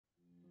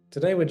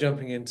Today we're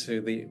jumping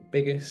into the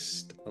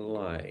biggest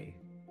lie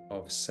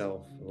of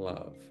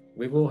self-love.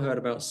 We've all heard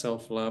about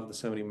self-love. There's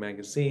so many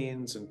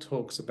magazines and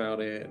talks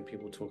about it, and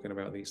people talking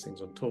about these things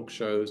on talk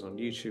shows, on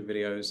YouTube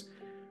videos.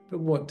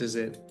 But what does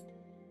it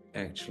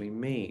actually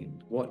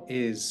mean? What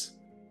is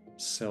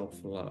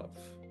self-love?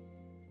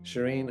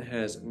 Shireen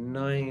has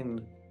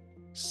 9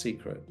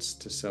 secrets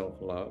to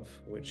self-love,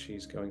 which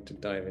she's going to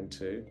dive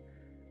into.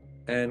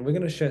 And we're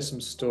going to share some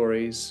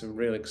stories, some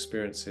real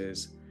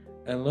experiences,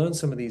 and learn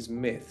some of these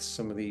myths,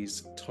 some of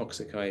these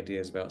toxic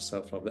ideas about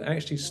self love that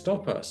actually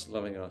stop us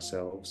loving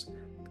ourselves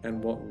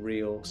and what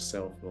real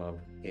self love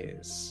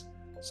is.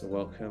 So,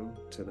 welcome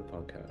to the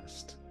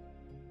podcast.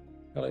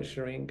 Hello,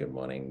 Shireen. Good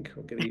morning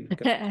or good evening.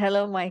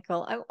 Hello,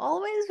 Michael. I'm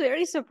always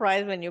very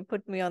surprised when you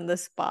put me on the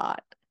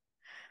spot.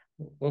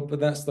 Well,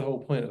 but that's the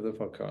whole point of the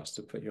podcast,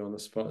 to put you on the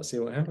spot and see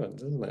what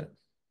happens, isn't it?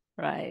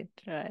 Right,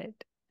 right.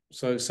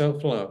 So,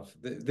 self love,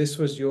 this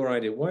was your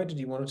idea. Why did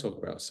you want to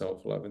talk about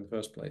self love in the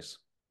first place?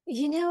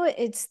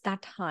 It's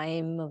that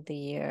time of the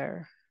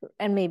year,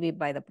 and maybe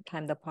by the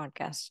time the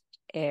podcast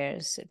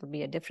airs, it will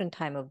be a different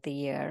time of the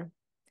year.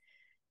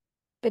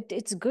 But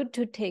it's good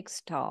to take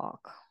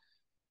stock.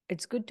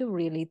 It's good to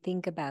really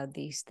think about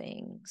these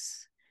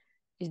things.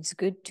 It's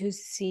good to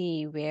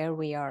see where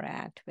we are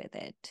at with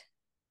it.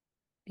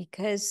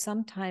 Because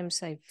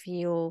sometimes I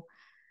feel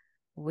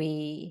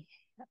we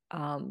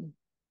um,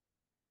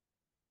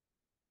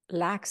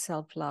 lack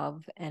self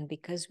love. And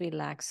because we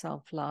lack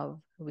self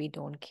love, we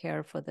don't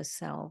care for the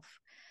self.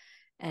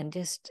 And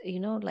just,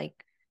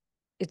 like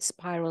it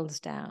spirals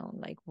down.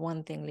 Like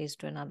one thing leads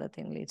to another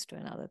thing, leads to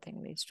another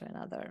thing, leads to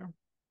another.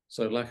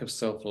 So, lack of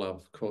self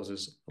love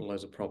causes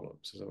loads of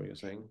problems. Is that what you're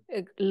saying?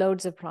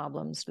 Loads of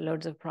problems,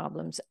 loads of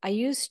problems. I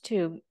used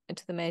to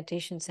the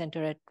meditation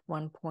center at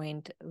one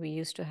point, we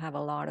used to have a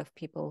lot of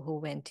people who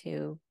went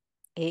to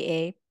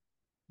AA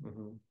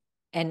Mm-hmm.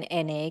 and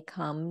NA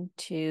come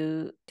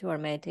to our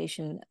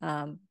meditation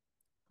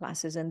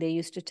classes, and they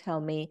used to tell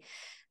me,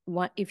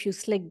 what if you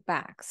slip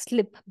back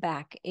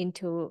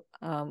into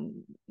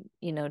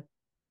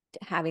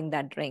having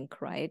that drink,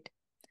 right?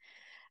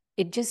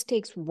 It just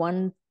takes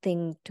one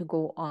thing to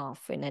go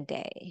off in a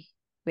day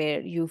where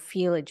you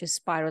feel it just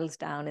spirals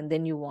down, and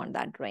then you want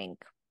that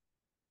drink.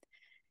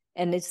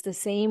 And it's the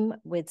same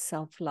with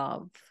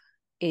self-love.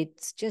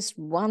 It's just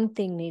one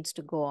thing needs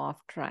to go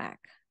off track,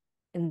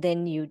 and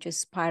then you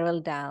just spiral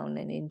down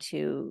and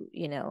into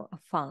a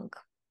funk.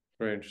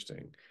 Very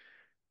interesting.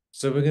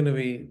 So we're going to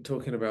be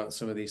talking about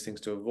some of these things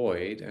to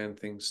avoid and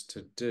things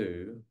to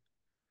do.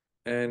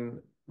 And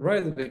right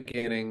at the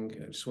beginning,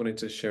 I just wanted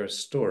to share a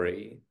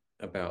story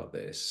about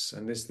this.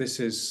 And this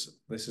is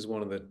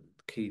one of the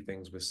key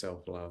things with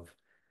self-love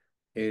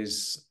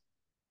is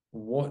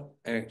what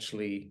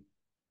actually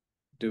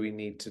do we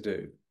need to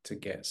do to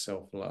get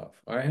self-love?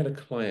 I had a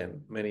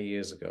client many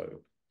years ago,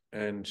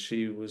 and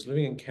she was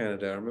living in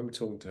Canada. I remember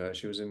talking to her.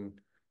 She was in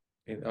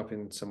up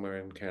in somewhere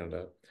in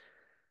Canada.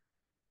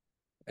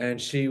 And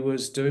she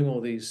was doing all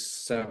these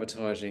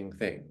sabotaging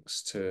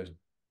things to,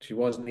 she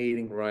wasn't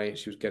eating right,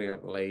 she was getting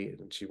up late,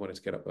 and she wanted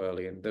to get up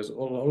early. And there's a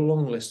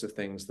long list of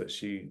things that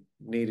she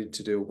needed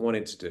to do,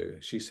 wanted to do.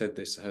 She said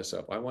this to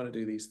herself, I want to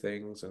do these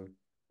things, and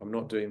I'm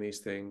not doing these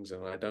things,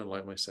 and I don't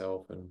like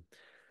myself. And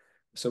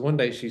so one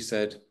day she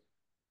said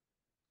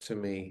to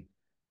me,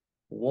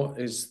 what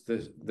is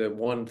the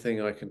one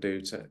thing I can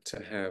do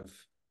to have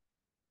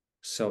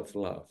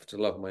self-love, to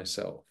love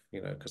myself,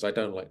 because I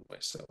don't like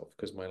myself,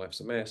 because my life's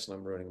a mess and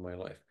I'm ruining my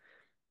life.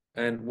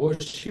 And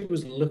what she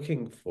was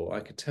looking for, I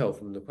could tell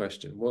from the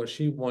question, what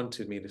she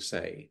wanted me to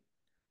say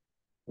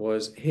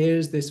was,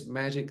 here's this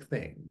magic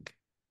thing,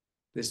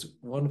 this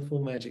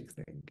wonderful magic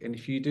thing. And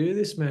if you do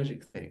this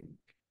magic thing,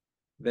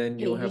 then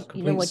Hey, you'll you, have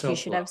you know complete what you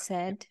should self-love. have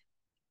said?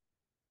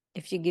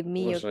 If you give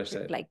me What your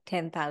should I say? like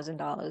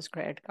 $10,000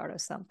 credit card or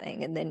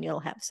something, and then you'll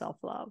have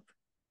self-love.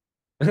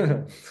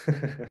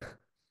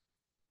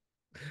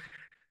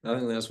 I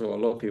think that's what a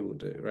lot of people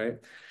do, right?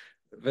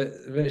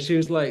 But she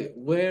was like,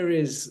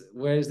 where's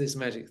this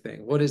magic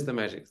thing? What is the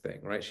magic thing,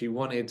 right? She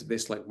wanted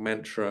this like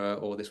mantra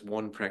or this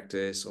one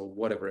practice or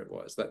whatever it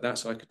was.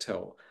 That's I could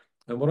tell.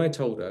 And what I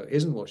told her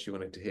isn't what she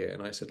wanted to hear.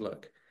 And I said,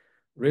 look,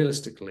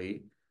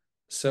 realistically,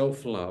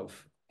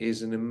 self-love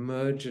is an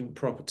emergent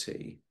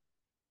property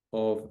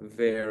of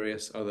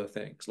various other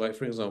things. Like,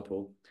 for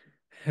example,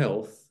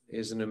 health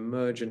is an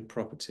emergent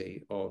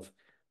property of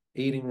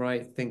eating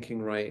right,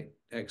 thinking right,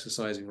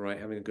 exercising right,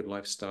 having a good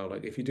lifestyle.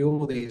 Like, if you do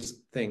all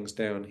these things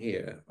down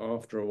here,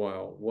 after a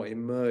while, what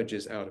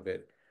emerges out of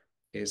it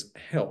is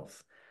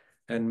health.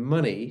 And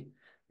money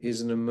is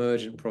an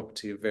emergent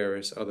property of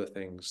various other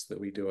things that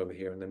we do over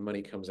here. And then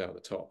money comes out the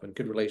top, and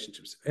good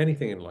relationships,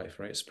 anything in life,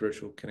 right?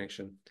 Spiritual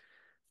connection.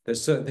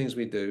 There's certain things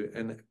we do,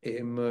 and it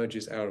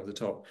emerges out of the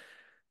top.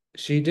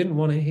 She didn't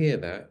want to hear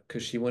that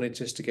because she wanted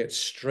just to get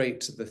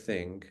straight to the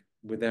thing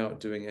without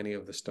doing any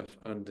of the stuff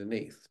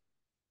underneath.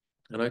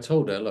 And I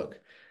told her, look,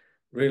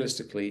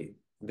 realistically,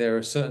 there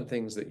are certain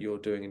things that you're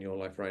doing in your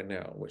life right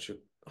now which are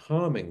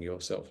harming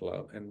your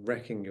self-love and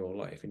wrecking your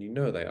life. And you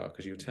know they are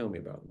because you tell me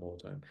about them all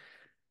the time.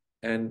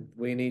 And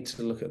we need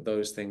to look at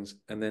those things,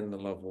 and then the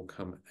love will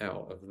come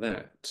out of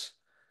that.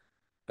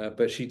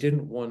 But she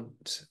didn't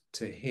want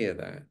to hear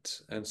that.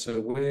 And so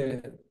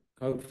we're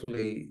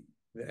hopefully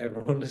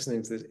everyone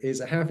listening to this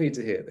is happy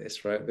to hear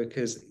this, right?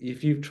 Because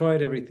if you've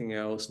tried everything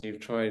else and you've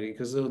tried it,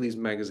 because all these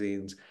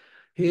magazines,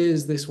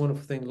 here's this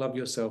wonderful thing, love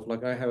yourself.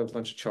 Like I have a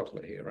bunch of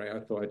chocolate here, right? I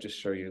thought I'd just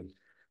show you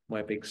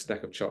my big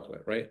stack of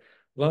chocolate, right?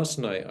 Last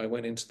night I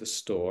went into the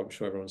store. I'm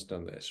sure everyone's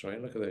done this,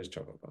 right? Look at those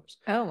chocolate bars.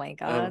 Oh my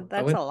God, I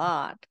that's a went,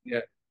 lot.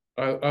 yeah,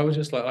 I was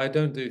just like, I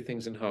don't do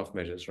things in half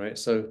measures, right?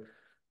 So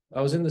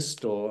I was in the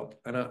store,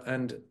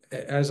 and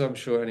as I'm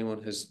sure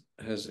anyone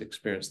has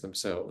experienced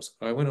themselves,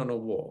 I went on a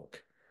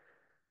walk,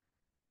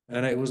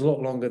 and it was a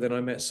lot longer than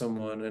I met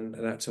someone, and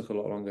that took a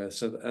lot longer.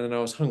 So, and then I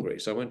was hungry,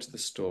 so I went to the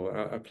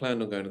store. I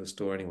planned on going to the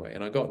store anyway,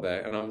 and I got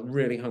there, and I'm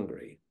really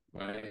hungry,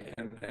 right?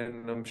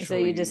 And I'm So sure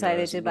you you know,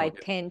 decided as a to buy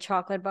market, 10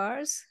 chocolate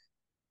bars?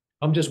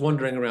 I'm just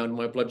wandering around,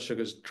 my blood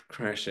sugar's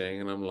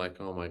crashing, and I'm like,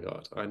 oh my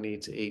God, I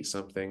need to eat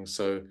something.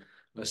 So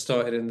I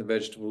started in the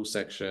vegetable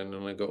section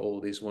and I got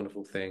all these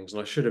wonderful things.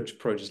 And I should have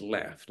probably just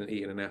left and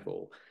eaten an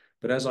apple.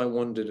 But as I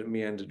wandered and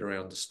meandered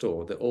around the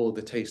store, that all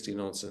the tasty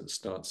nonsense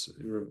starts,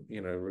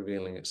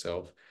 revealing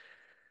itself.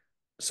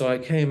 So I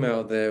came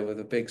out there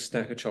with a big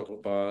stack of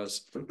chocolate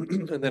bars,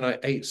 and then I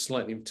ate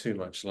slightly too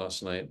much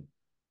last night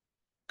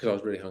because I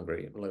was really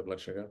hungry and low blood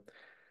sugar.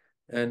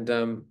 And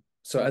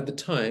so at the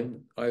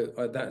time, I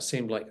that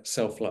seemed like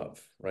self-love,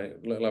 right?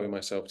 Loving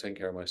myself, taking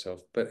care of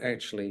myself. But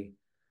actually,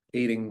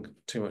 eating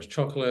too much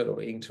chocolate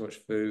or eating too much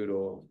food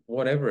or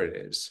whatever it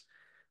is,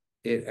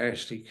 it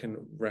actually can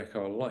wreck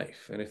our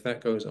life. And if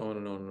that goes on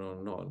and on and on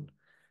and on,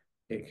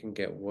 it can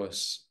get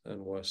worse and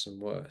worse and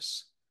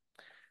worse.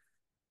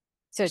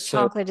 So So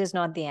chocolate is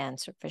not the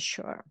answer for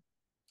sure.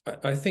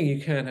 I think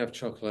you can have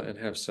chocolate and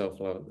have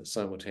self-love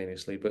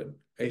simultaneously, but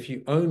if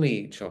you only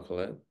eat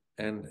chocolate,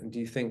 and do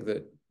you think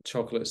that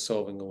chocolate is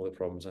solving all the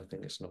problems? I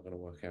think it's not going to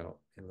work out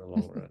in the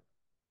long run.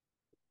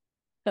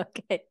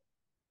 Okay.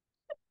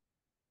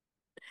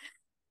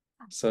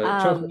 So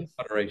chocolate in Um,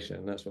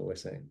 moderation, that's what we're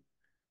saying.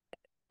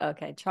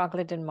 okay,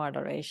 chocolate in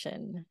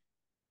moderation.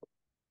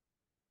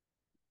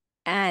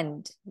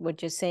 And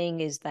what you're saying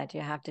is that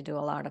you have to do a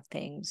lot of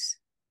things.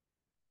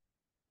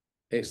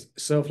 It's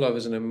self-love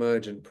is an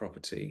emergent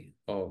property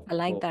of I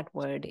like or that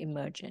word,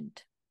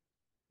 emergent.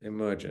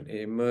 emergent.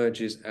 It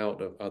emerges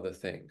out of other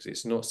things.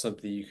 It's not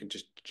something you can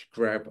just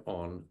grab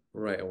on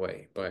right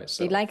away by You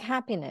itself. like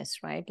happiness,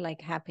 right?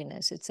 Like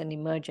happiness, it's an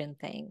emergent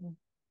thing.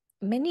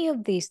 Many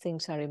of these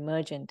things are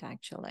emergent,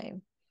 actually.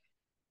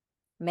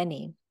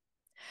 Many.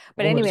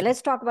 But anyway, Almost.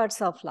 let's talk about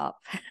self love.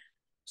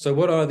 So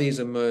what are these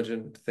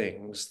emergent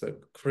things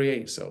that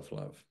create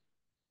self-love?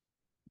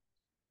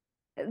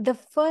 The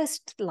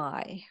first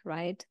lie,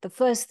 right? The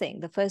first thing,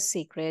 the first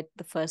secret,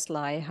 the first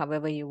lie,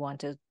 however you want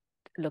to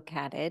look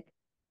at it.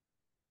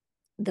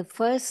 The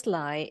first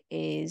lie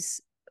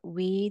is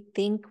we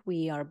think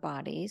we are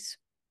bodies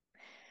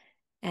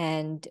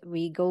and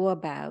we go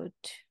about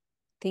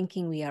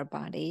thinking we are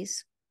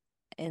bodies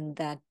and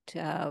that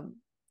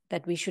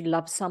we should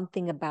love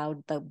something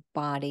about the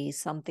body,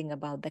 something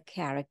about the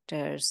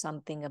character,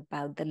 something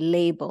about the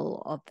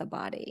label of the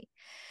body.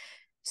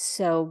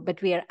 So,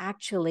 but we are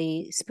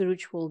actually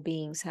spiritual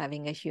beings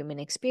having a human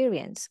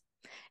experience.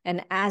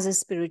 And as a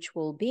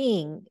spiritual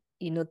being,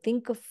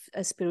 think of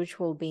a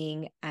spiritual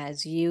being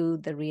as you,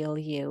 the real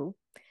you,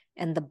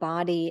 and the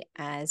body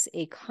as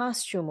a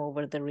costume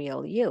over the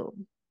real you.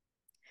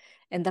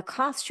 And the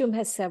costume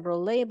has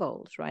several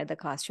labels, right? The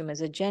costume has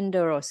a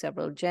gender or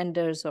several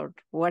genders or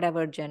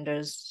whatever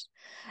genders.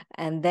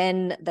 And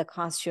then the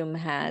costume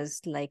has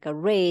like a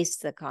race,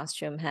 the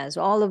costume has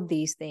all of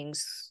these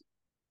things.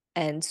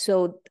 And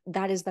so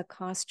that is the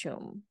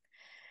costume.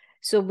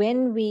 So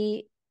when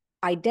we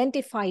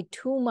identify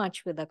too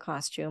much with the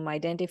costume,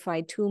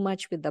 identify too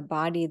much with the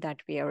body that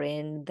we are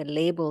in, the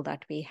label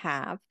that we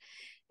have,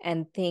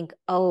 and think,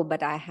 oh,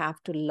 but I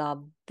have to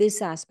love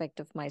this aspect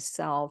of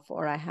myself,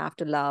 or I have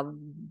to love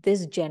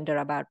this gender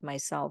about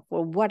myself,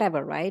 or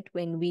whatever, right?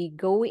 When we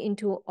go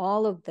into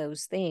all of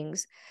those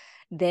things,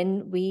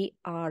 then we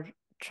are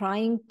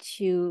trying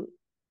to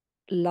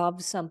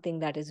love something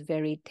that is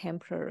very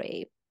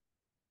temporary.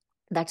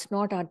 That's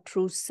not our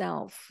true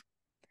self.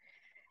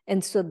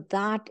 And so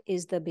that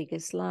is the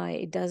biggest lie.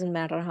 It doesn't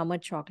matter how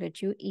much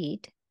chocolate you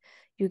eat.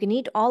 You can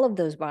eat all of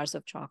those bars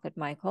of chocolate,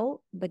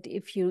 Michael, but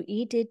if you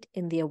eat it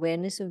in the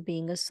awareness of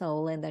being a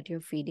soul and that you're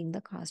feeding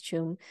the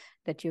costume,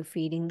 that you're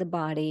feeding the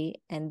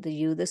body, and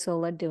the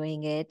soul, are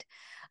doing it,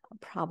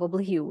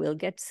 probably you will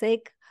get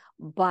sick,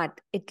 but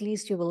at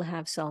least you will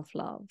have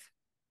self-love.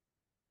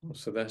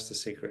 So that's the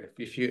secret.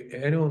 If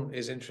anyone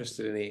is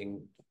interested in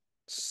eating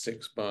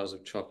 6 bars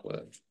of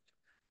chocolate,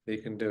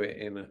 you can do it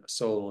in a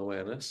soul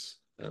awareness.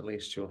 At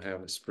least you'll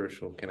have a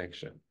spiritual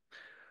connection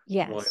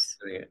while Yes.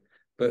 you're doing it.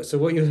 But so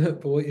what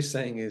you're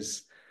saying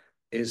is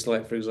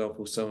like, for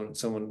example,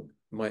 someone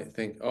might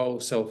think, oh,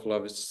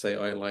 self-love is to say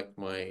I like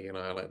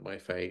my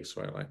face,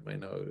 or I like my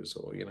nose,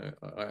 or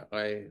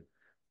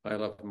I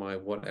love my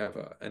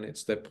whatever, and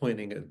they're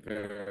pointing at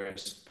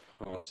various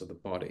parts of the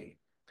body,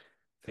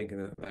 thinking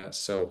that that's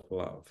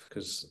self-love.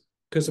 Because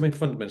I mean,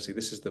 fundamentally,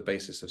 this is the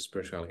basis of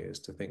spirituality, is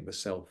to think the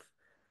self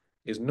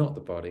is not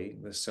the body,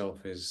 the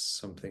self is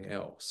something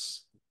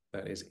else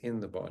that is in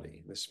the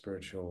body, the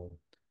spiritual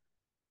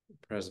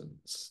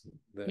presence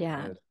that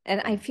Yeah. has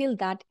And I come. feel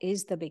that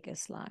is the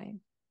biggest lie.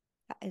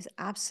 That is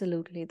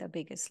absolutely the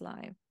biggest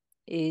lie.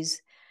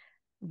 Is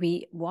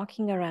we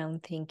walking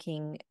around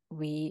thinking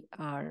we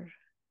are,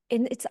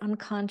 and it's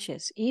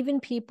unconscious. Even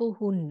people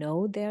who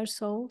know their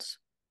souls,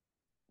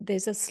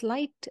 there's a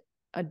slight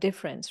a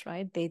difference,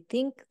 right? They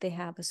think they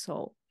have a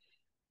soul.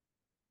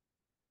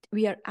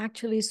 We are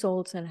actually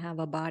souls and have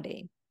a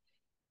body.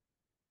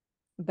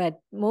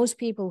 But most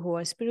people who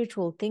are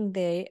spiritual think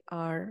they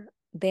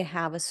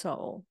have a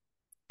soul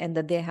and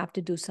that they have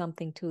to do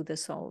something to the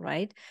soul,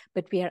 right?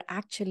 But we are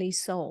actually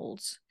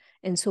souls.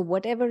 And so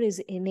whatever is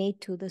innate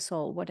to the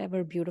soul,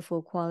 whatever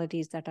beautiful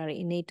qualities that are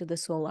innate to the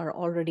soul are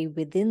already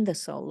within the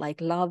soul,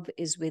 like love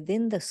is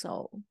within the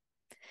soul.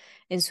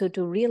 And so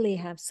to really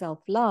have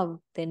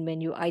self-love, then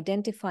when you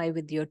identify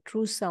with your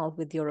true self,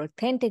 with your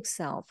authentic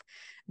self,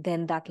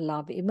 then that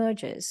love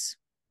emerges.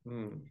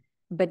 Mm,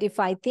 But if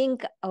I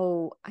think,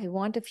 oh, I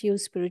want a few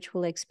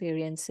spiritual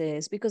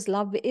experiences, because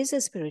love is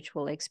a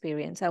spiritual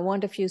experience. I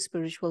want a few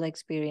spiritual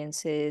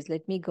experiences.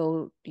 Let me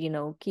go,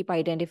 keep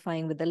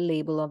identifying with the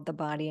label of the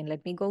body and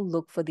let me go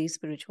look for these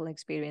spiritual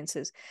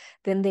experiences.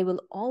 Then they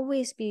will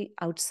always be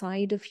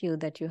outside of you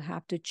that you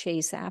have to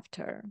chase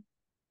after.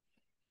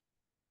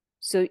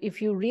 So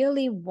if you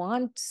really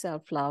want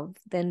self-love,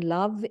 then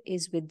love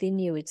is within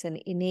you. It's an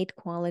innate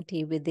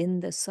quality within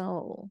the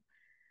soul.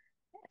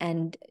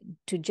 And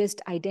to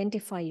just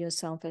identify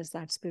yourself as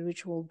that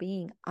spiritual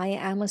being. I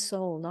am a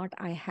soul, not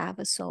I have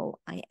a soul.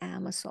 I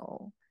am a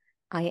soul.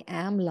 I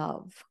am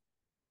love.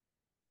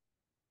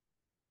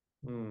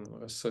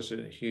 that's such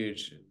a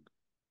huge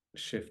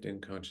shift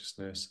in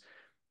consciousness.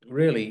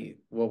 Really,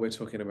 what we're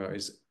talking about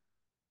is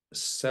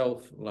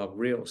self-love,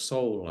 real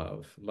soul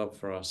love, love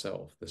for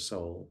ourselves, the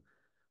soul,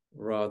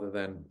 rather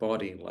than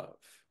body love.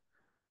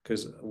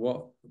 Because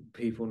what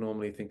people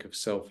normally think of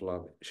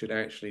self-love should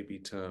actually be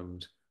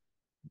termed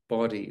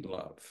body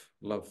love,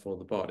 love for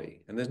the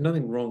body. And there's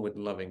nothing wrong with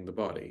loving the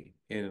body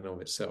in and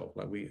of itself.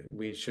 Like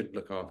we should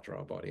look after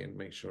our body and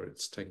make sure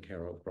it's taken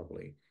care of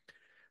properly.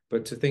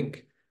 But to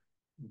think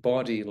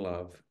body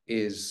love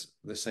is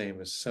the same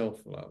as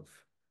self-love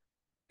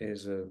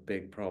is a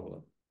big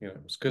problem.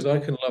 Because I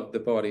can love the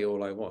body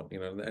all I want,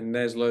 and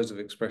there's loads of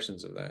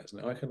expressions of that.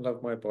 I can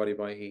love my body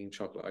by eating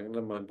chocolate. I can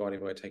love my body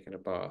by taking a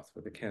bath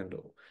with a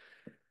candle.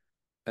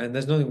 And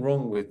there's nothing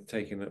wrong with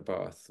taking a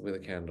bath with a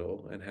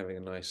candle and having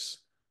a nice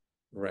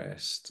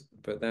rest,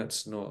 but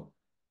that's not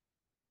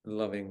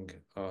loving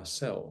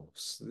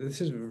ourselves.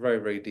 This is a very,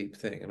 very deep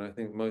thing. And I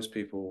think most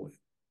people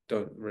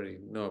don't really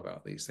know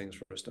about these things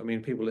first. I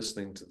mean, people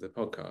listening to the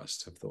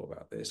podcast have thought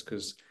about this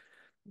because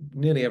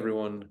nearly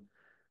everyone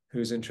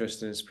who's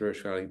interested in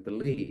spirituality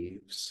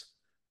believes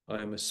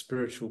I am a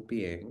spiritual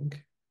being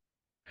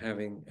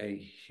having a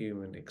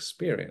human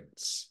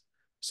experience.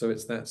 So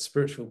it's that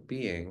spiritual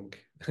being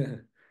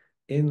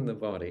in the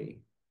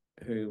body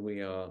who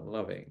we are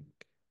loving.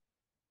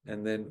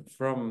 And then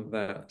from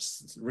that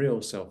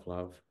real self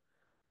love,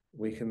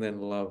 we can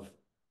then love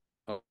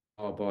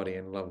our body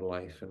and love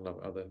life and love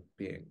other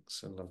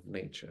beings and love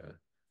nature.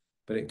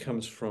 But it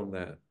comes from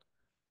that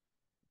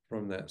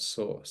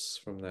source,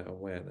 from that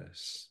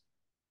awareness.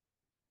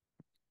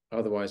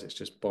 Otherwise, it's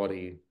just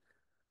body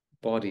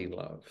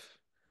love,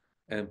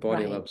 and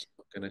body Right. love's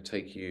going to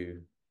take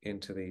you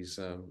into these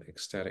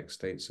ecstatic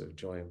states of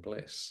joy and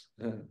bliss.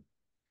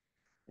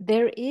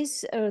 There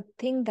is a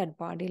thing that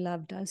body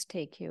love does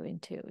take you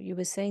into. You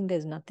were saying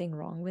there's nothing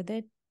wrong with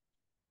it.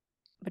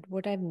 But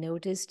what I've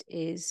noticed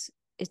is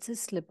it's a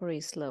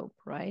slippery slope,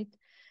 right?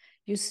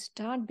 You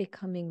start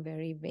becoming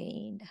very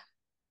vain.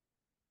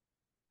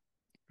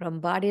 From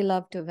body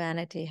love to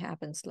vanity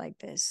happens like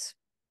this.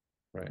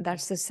 Right.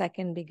 That's the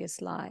second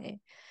biggest lie.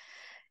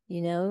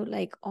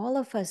 Like all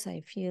of us,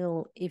 I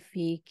feel if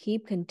we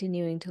keep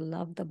continuing to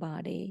love the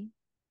body,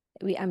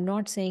 I'm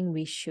not saying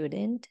we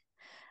shouldn't.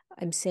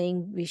 I'm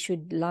saying we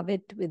should love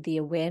it with the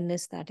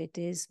awareness that it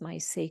is my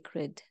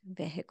sacred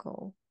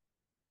vehicle,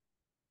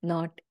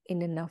 not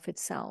in and of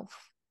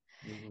itself.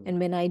 Mm-hmm. And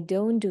when I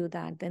don't do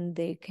that, then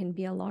there can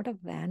be a lot of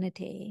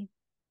vanity.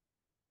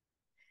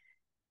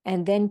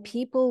 And then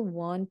people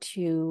want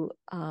to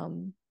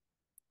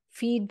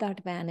feed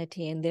that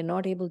vanity, and they're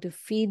not able to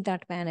feed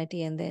that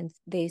vanity. And then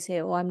they say,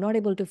 oh, I'm not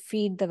able to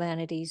feed the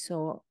vanity,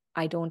 so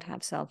I don't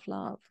have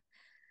self-love.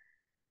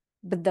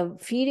 But the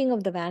feeding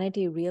of the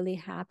vanity really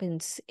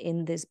happens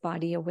in this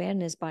body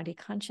awareness, body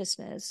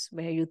consciousness,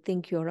 where you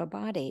think you're a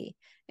body.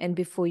 And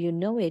before you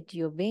know it,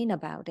 you're vain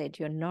about it,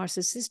 you're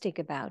narcissistic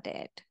about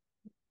it,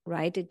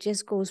 right? It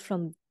just goes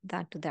from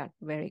that to that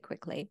very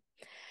quickly.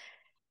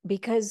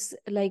 Because,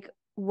 like,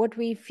 what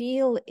we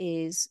feel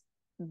is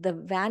the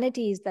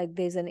vanity is like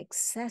there's an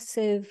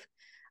excessive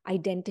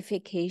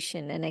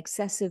identification, an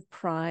excessive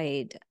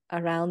pride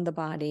around the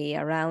body,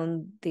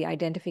 around the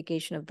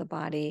identification of the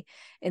body.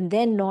 And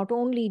then not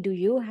only do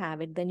you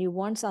have it, then you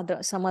want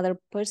some other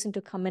person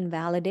to come and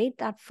validate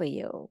that for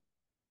you.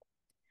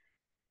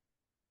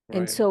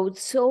 And Right.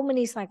 so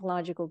many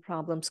psychological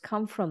problems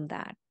come from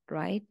that,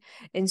 right?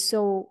 And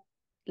so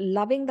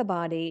loving the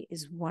body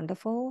is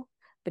wonderful,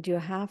 but you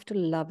have to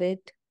love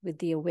it with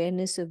the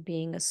awareness of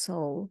being a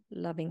soul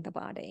loving the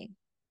body.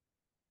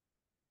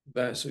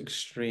 That's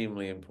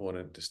extremely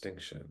important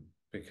distinction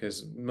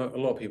because a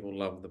lot of people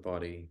love the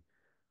body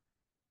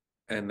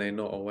and they're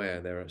not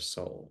aware they're a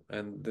soul.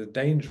 And the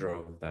danger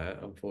of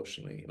that,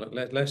 unfortunately,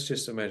 let's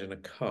just imagine a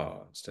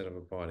car instead of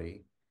a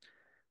body.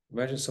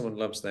 Imagine someone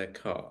loves their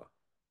car.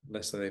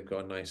 Let's say they've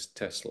got a nice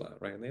Tesla,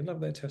 right? And they love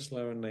their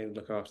Tesla and they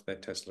look after their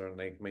Tesla and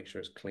they make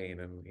sure it's clean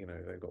and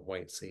they've got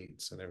white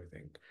seats and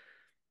everything.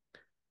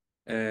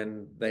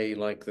 And they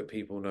like that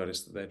people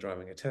notice that they're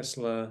driving a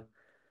Tesla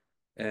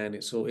and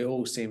it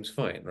all seems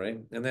fine, right?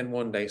 And then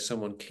one day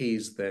someone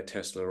keys their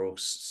Tesla or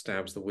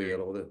stabs the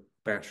wheel or the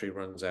battery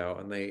runs out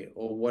and they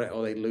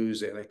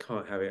lose it, they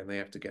can't have it and they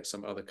have to get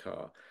some other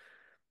car.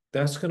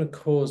 That's going to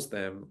cause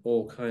them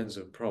all kinds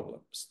of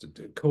problems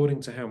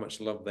according to how much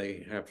love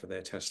they have for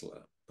their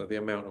Tesla, but the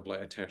amount of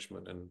like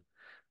attachment and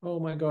oh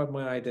my God,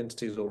 my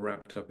identity is all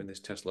wrapped up in this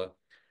Tesla.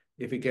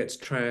 If it gets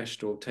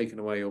trashed or taken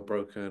away or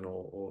broken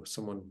or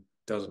someone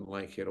doesn't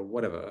like it or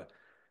whatever,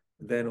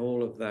 then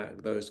all of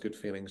those good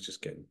feelings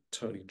just get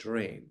totally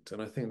drained.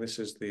 And I think this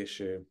is the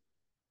issue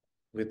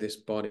with this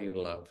body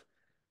love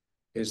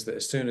is that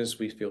as soon as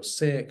we feel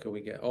sick or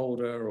we get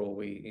older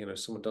or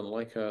someone doesn't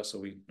like us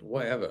or we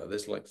whatever,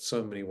 there's like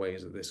so many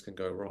ways that this can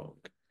go wrong.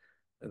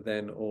 And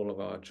then all of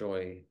our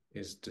joy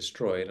is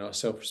destroyed, our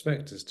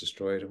self-respect is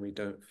destroyed, and we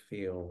don't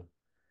feel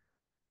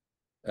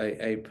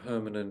a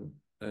permanent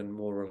and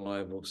more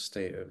reliable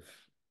state of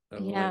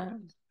like Yeah,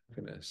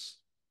 happiness.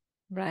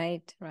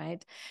 right,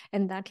 right.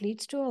 And that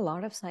leads to a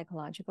lot of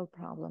psychological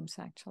problems,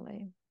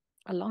 actually.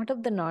 A lot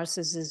of the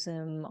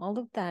narcissism, all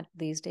of that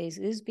these days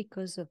is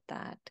because of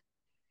that.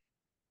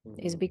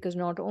 Is Mhm. because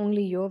not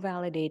only you're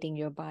validating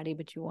your body,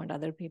 but you want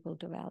other people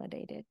to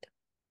validate it.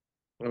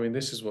 I mean,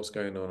 this is what's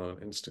going on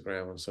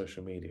Instagram and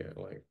social media,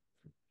 like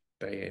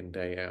day in,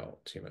 day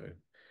out,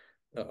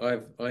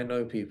 I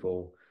know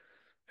people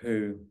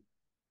who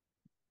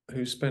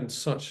spend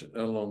such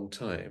a long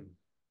time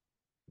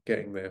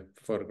getting their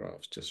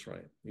photographs just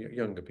right,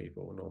 younger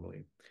people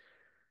normally.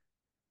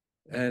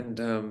 And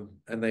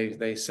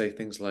they say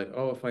things like,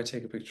 "Oh, if I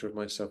take a picture of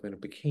myself in a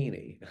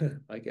bikini,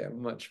 I get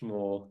um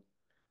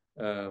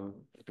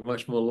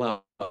much more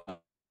love,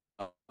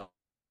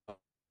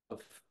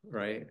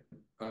 right?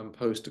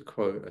 Post a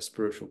quote, a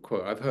spiritual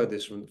quote. I've heard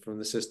this from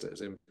the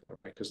sisters in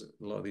because a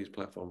lot of these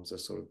platforms are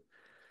sort of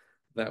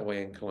that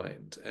way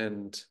inclined.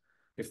 And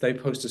if they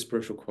post a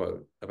spiritual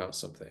quote about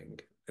something,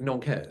 no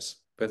one cares.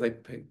 But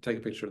if they take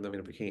a picture of them in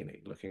a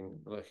bikini,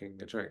 looking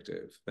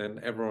attractive, then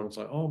everyone's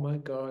like, "Oh my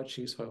God,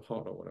 she's so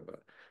hot" or whatever.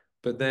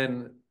 But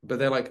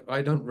they're like,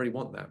 I don't really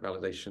want that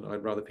validation.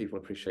 I'd rather people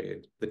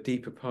appreciate the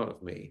deeper part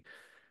of me.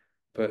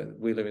 But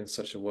we live in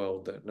such a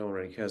world that no one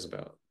really cares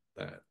about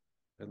that,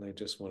 and they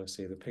just want to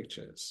see the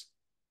pictures,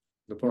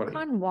 the You body.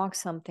 can't walk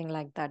something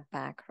like that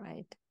back,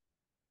 right?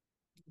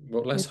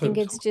 Well, You let's think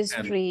hope it's someone just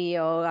can. free,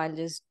 or I'll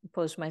just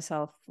post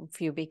myself a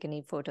few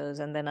bikini photos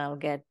and then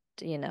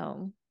you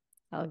know,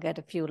 I'll get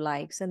a few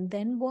likes. And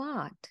then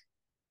what?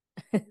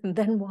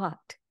 Then what?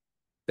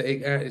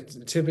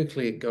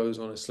 Typically it goes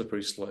on a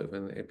slippery slope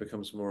and it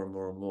becomes more and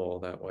more and more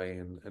that way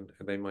and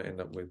they might end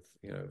up with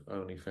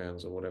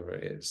OnlyFans or whatever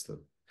it is that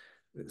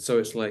so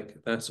it's like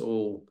that's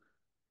all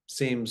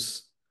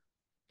seems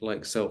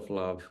like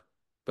self-love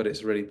but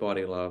it's really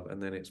body love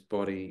and then it's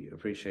body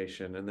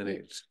appreciation and then Y-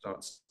 it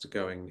starts to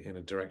going in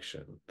a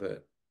direction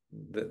that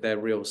their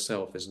real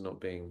self is not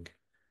being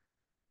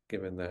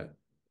given that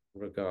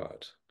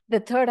regard. The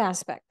third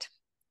aspect,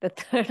 the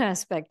third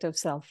aspect of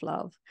self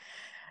love.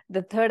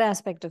 The third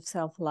aspect of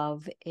self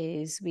love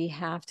is we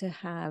have to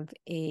have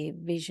a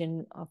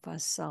vision of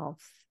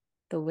ourselves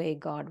the way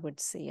God would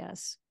see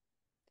us.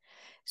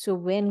 So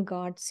when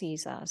God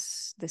sees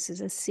us, this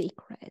is a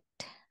secret.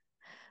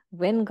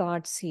 When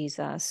God sees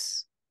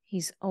us,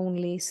 he's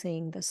only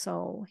seeing the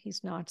soul,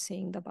 he's not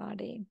seeing the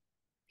body.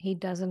 He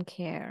doesn't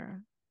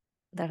care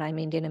that I'm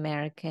Indian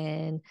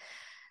American,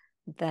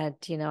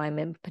 that I'm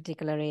in a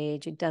particular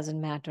age. It doesn't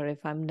matter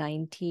if I'm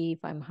 90, if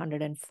I'm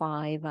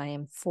 105, I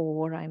am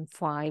 4, I'm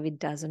 5, it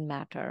doesn't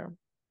matter.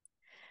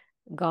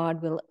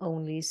 God will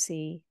only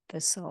see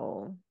the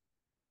soul.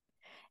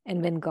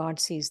 And when God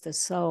sees the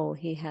soul,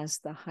 he has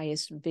the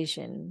highest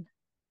vision.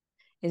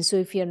 And so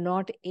if you're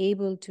not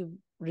able to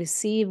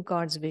receive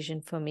God's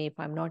vision for me, if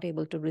I'm not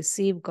able to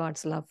receive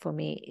God's love for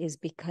me, is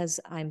because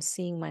I'm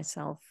seeing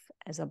myself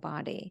as a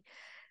body,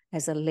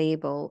 as a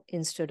label,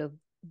 instead of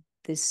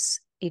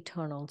this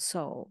eternal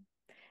soul.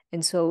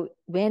 And so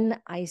when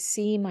I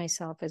see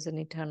myself as an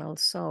eternal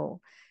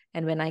soul,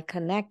 and when I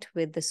connect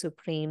with the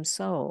Supreme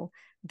Soul,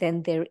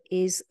 then there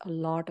is a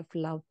lot of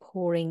love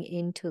pouring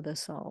into the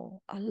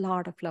soul, a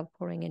lot of love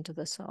pouring into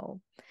the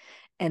soul.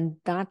 And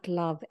that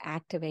love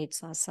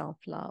activates our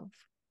self-love.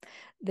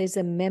 There's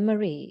a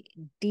memory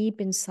deep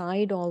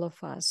inside all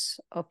of us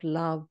of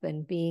love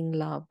and being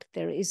loved.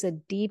 There is a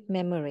deep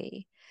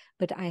memory,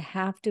 but I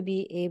have to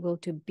be able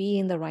to be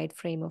in the right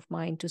frame of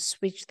mind to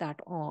switch that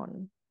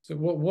on. So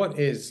what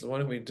is, why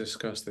don't we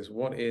discuss this?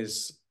 What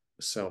is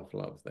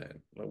self-love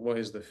then? Like what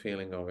is the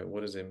feeling of it?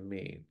 What does it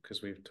mean?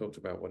 Because we've talked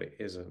about what it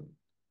isn't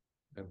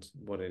and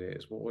what it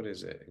is. What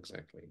is it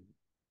exactly?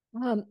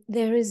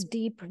 There is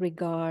deep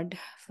regard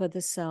for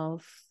the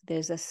self.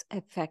 There's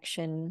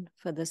affection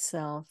for the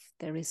self.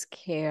 There is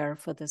care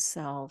for the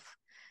self.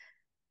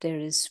 There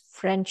is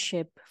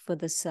friendship for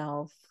the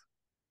self.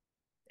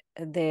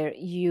 There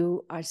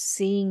you are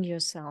seeing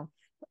yourself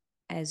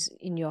as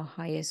in your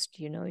highest,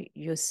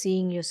 you're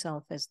seeing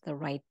yourself as the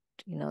right,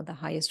 the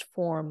highest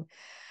form,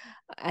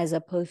 as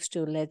opposed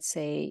to, let's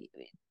say,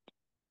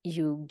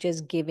 you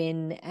just give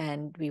in.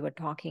 And we were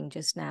talking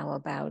just now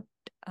about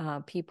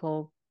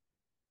people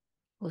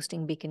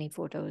posting bikini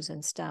photos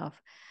and stuff.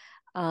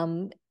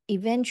 um,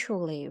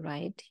 Eventually,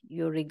 right,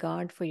 your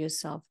regard for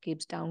yourself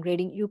keeps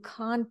downgrading. You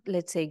can't,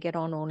 let's say, get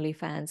on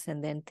OnlyFans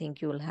and then think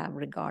you'll have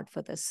regard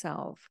for the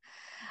self.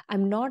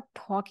 I'm not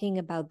talking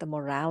about the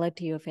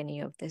morality of any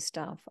of this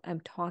stuff.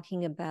 I'm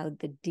talking about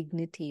the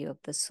dignity of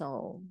the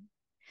soul,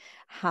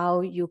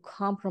 how you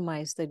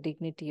compromise the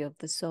dignity of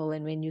the soul.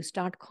 And when you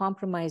start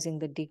compromising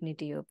the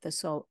dignity of the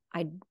soul,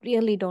 I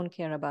really don't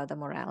care about the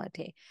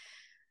morality.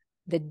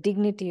 The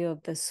dignity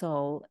of the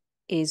soul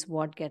is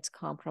what gets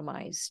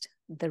compromised.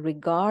 The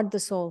regard the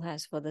soul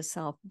has for the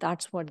self,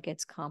 that's what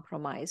gets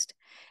compromised.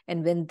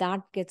 And when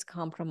that gets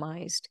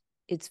compromised,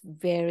 it's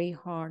very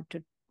hard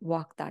to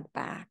walk that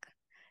back.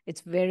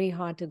 It's very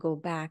hard to go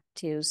back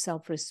to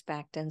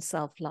self-respect and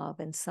self-love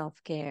and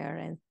self-care,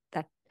 and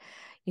that,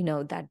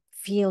 that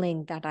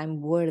feeling that I'm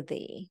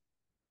worthy.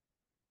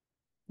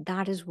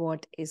 That is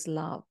what is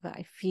love.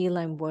 I feel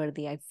I'm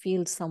worthy. I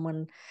feel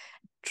someone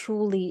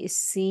truly is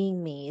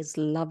seeing me, is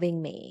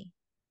loving me.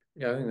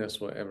 Yeah, I think that's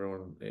what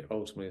everyone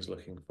ultimately is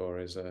looking for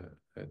is a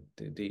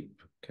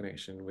deep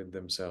connection with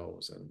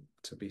themselves and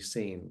to be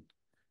seen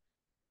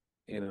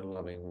in a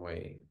loving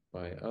way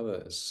by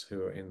others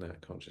who are in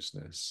that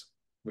consciousness,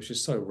 which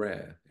is so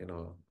rare in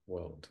our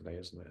world today,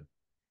 isn't it?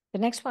 The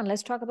next one,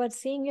 let's talk about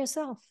seeing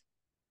yourself.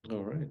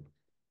 All right.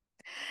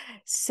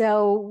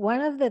 So,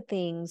 one of the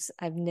things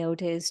I've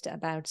noticed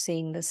about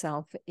seeing the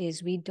self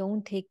is we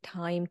don't take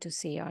time to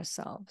see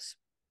ourselves,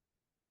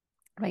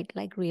 right?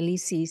 Like really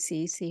see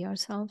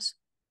ourselves.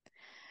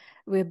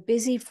 We're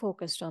busy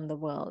focused on the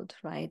world,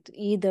 right?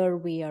 Either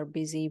we are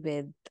busy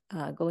with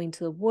going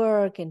to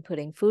work and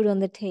putting food on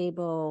the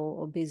table,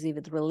 or busy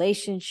with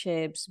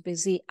relationships,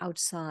 busy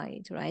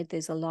outside, right?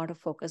 There's a lot of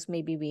focus.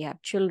 Maybe we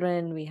have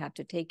children we have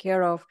to take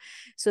care of.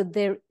 So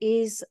there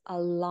is a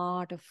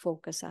lot of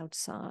focus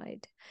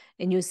outside,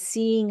 and you're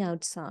seeing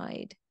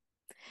outside,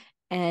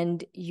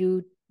 and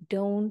you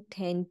don't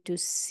tend to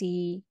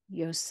see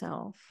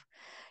yourself.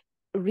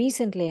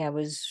 Recently, I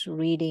was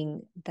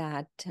reading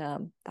that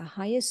the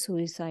highest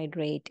suicide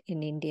rate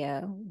in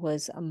India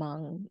was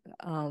among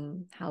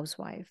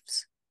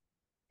housewives,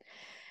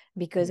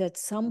 because at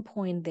some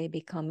point they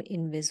become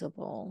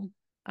invisible.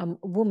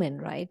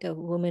 Women, right? A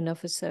woman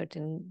of a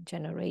certain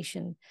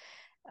generation,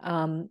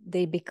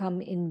 they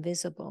become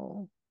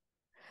invisible.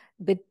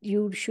 But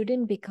you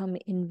shouldn't become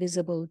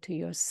invisible to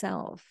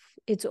yourself.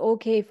 It's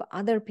okay for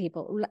other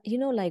people,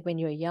 like when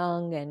you're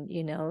young and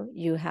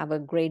you have a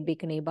great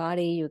bikini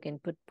body, you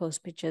can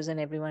post pictures and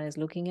everyone is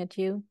looking at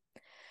you.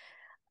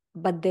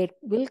 But there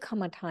will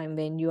come a time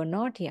when you're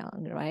not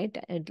young, right?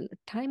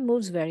 Time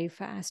moves very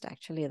fast,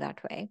 actually,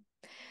 that way.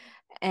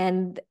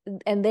 And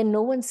then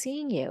no one's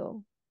seeing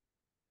you.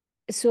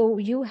 So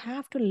you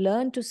have to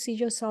learn to see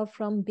yourself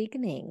from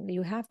beginning.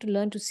 You have to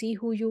learn to see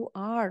who you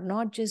are,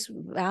 not just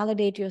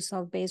validate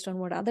yourself based on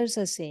what others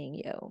are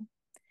saying you.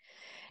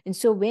 And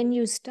so when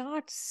you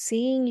start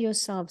seeing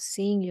yourself,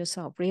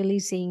 really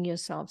seeing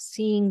yourself,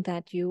 seeing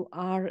that you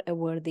are a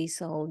worthy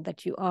soul,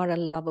 that you are a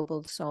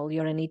lovable soul,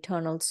 you're an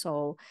eternal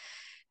soul,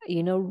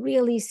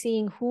 really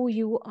seeing who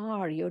you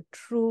are, your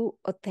true,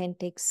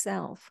 authentic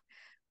self.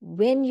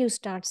 When you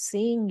start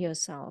seeing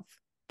yourself,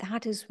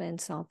 that is when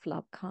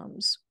self-love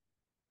comes.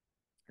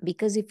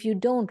 Because if you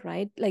don't,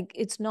 right, like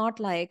it's not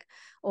like,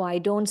 oh, I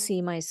don't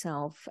see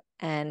myself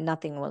and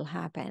nothing will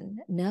happen.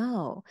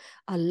 No,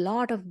 a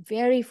lot of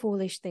very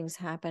foolish things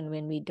happen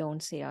when we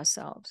don't see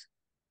ourselves,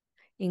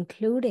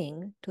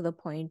 including to the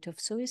point of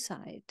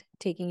suicide,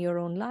 taking your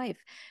own life,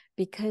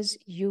 because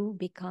you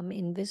become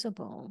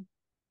invisible.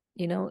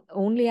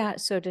 Only at a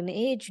certain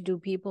age do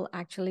people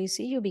actually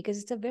see you,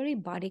 because it's a very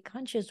body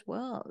conscious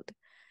world.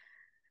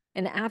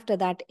 And after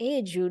that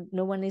age,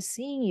 no one is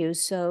seeing you.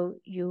 So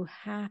you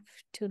have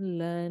to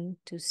learn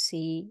to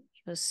see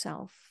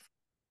yourself.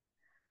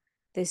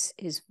 This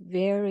is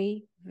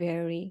very,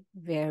 very,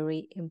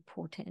 very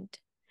important.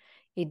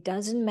 It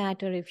doesn't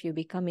matter if you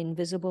become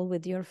invisible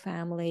with your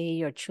family,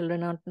 your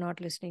children are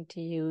not listening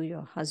to you,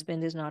 your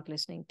husband is not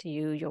listening to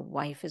you, your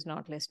wife is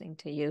not listening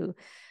to you.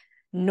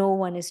 No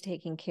one is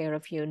taking care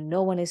of you.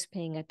 No one is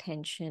paying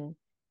attention.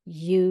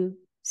 you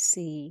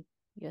see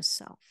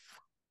yourself.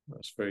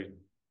 That's very,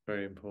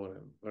 very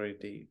important, very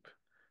deep.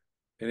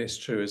 And it's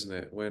true, isn't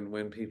it?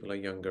 When people are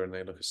younger and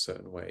they look a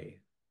certain way,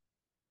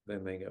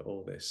 then they get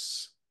all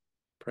this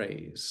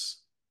praise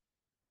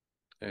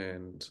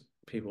and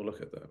people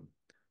look at them.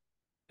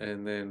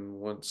 And then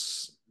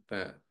once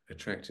that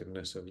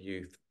attractiveness of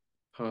youth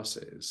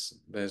passes,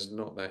 there's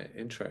not that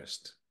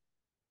interest,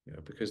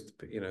 because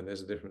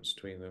there's a difference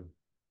between an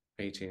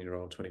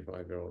 18-year-old,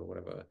 25-year-old, or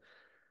whatever.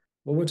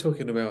 What we're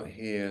talking about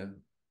here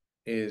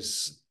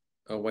is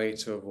a way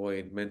to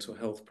avoid mental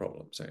health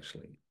problems,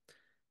 actually.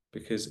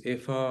 Because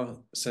if our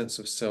sense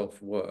of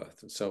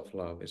self-worth and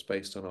self-love is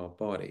based on our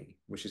body,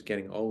 which is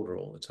getting older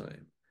all the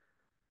time,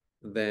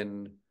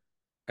 then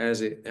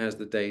as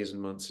the days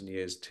and months and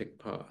years tick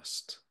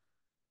past,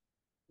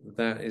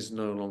 that is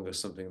no longer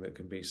something that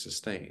can be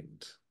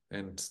sustained.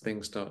 And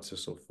things start to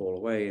sort of fall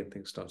away and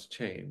things start to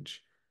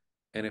change.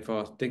 And if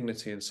our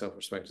dignity and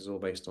self-respect is all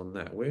based on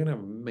that, we're going to have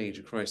a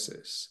major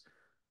crisis.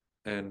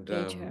 And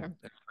Major.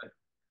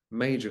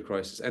 major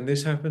crisis. And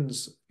this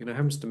happens,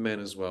 happens to men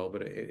as well,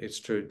 but it's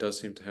true, it does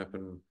seem to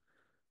happen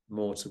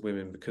more to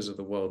women because of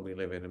the world we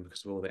live in and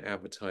because of all the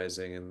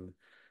advertising and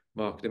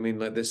market. I mean,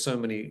 like there's so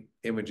many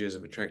images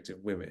of attractive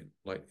women,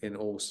 like in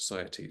all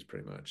societies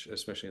pretty much,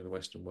 especially in the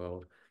Western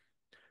world.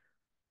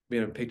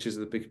 Pictures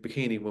of the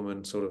bikini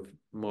woman, sort of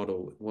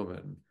model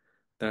woman.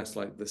 That's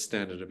like the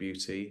standard of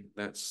beauty.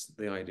 That's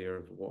the idea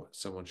of what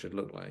someone should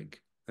look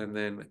like. And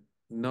then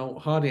no,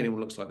 hardly anyone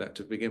looks like that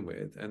to begin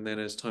with. And then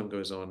as time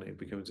goes on, it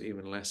becomes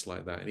even less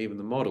like that. And even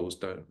the models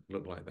don't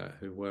look like that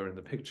who were in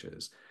the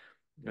pictures.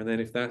 And then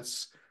if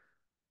that's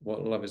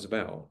what love is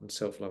about and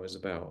self-love is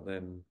about,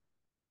 then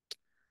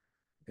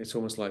it's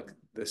almost like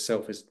the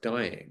self is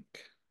dying,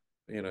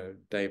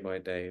 day by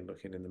day,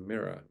 looking in the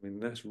mirror. I mean,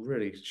 that's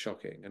really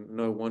shocking. And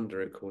no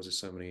wonder it causes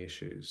so many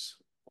issues.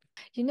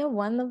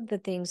 One of the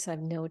things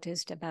I've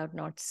noticed about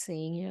not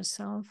seeing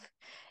yourself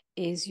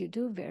is you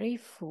do very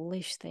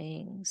foolish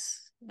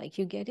things. Like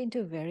you get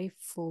into very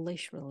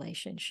foolish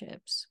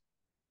relationships.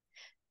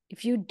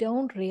 If you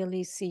don't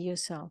really see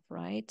yourself,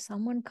 right?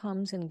 Someone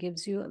comes and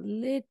gives you a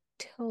little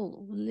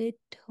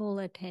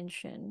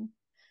attention,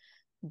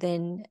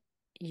 then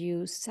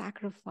you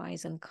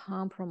sacrifice and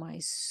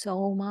compromise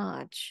so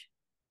much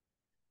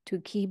to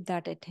keep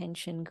that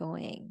attention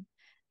going.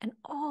 And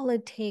all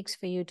it takes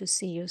for you to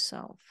see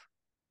yourself.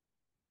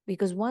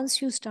 Because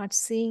once you start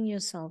seeing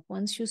yourself,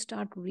 once you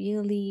start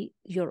really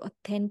your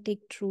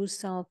authentic, true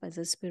self as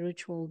a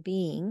spiritual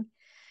being,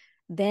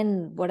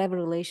 then whatever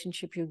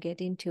relationship you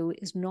get into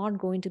is not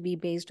going to be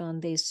based on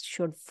this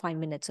short 5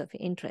 minutes of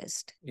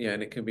interest. Yeah,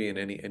 and it can be in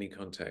any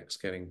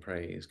context, getting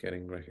praise,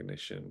 getting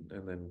recognition,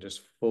 and then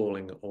just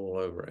falling all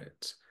over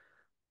it.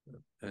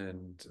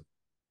 And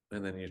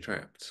and then you're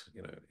trapped,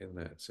 in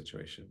that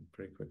situation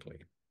pretty quickly.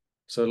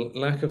 So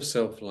lack of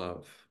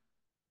self-love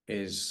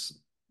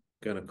is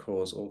going to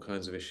cause all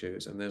kinds of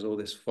issues. And there's all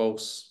this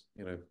false,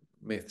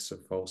 myths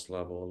of false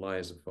love or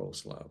lies of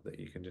false love that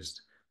you can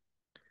just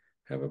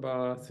have a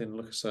bath and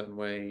look a certain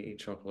way, eat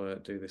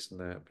chocolate, do this and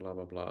that, blah,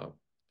 blah, blah.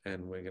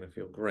 And we're going to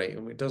feel great.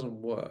 And it doesn't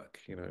work,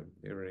 it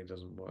really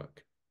doesn't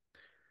work.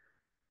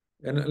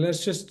 And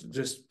let's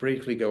just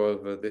briefly go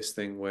over this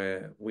thing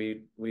where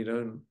we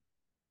don't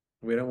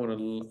want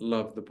to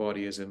love the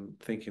body as in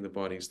thinking the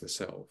body is the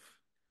self,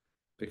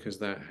 because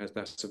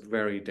that's a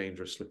very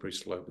dangerous slippery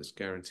slope that's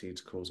guaranteed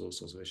to cause all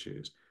sorts of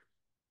issues.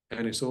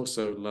 And it's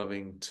also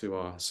loving to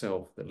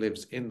ourself that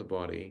lives in the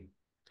body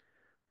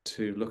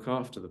to look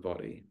after the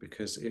body,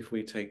 because if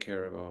we take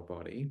care of our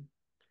body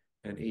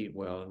and eat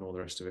well and all the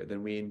rest of it,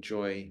 then we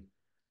enjoy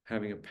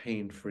having a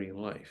pain-free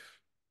life.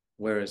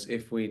 Whereas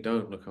if we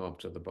don't look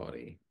after the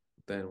body,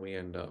 then we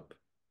end up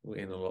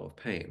in a lot of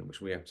pain, which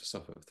we have to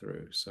suffer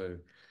through. So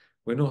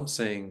we're not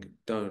saying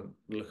don't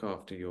look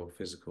after your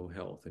physical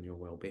health and your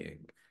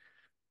well-being.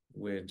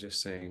 We're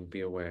just saying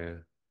be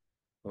aware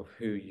of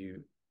who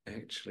you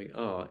actually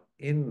are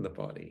in the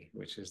body,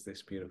 which is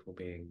this beautiful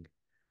being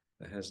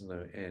that has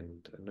no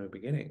end and no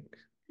beginning.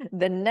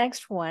 The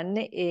next one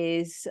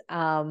is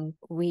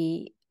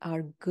we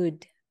are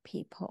good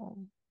people,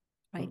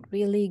 right?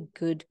 Really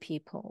good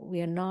people.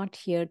 We are not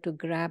here to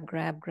grab,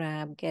 grab,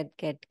 grab,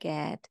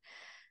 get.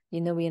 We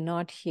are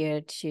not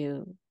here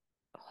to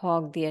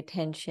hog the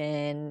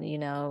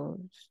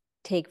attention,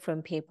 take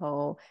from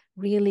people.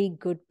 Really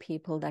good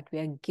people that we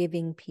are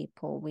giving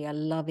people, we are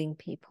loving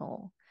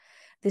people.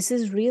 This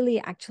is really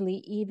actually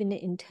even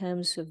in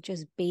terms of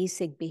just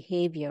basic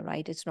behavior,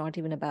 right? It's not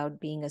even about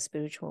being a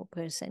spiritual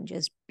person,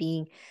 just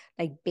being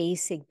like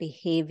basic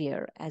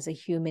behavior as a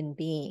human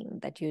being,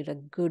 that you're a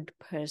good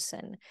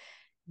person.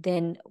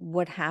 Then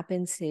what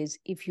happens is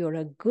if you're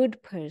a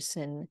good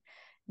person,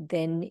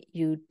 then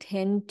you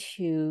tend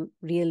to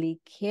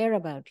really care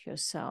about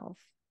yourself.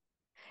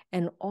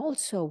 And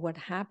also, what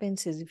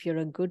happens is if you're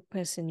a good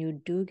person, you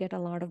do get a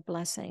lot of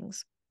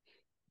blessings.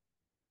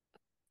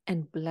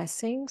 And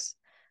blessings,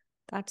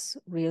 that's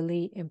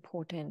really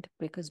important,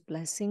 because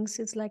blessings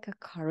is like a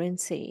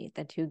currency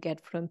that you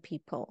get from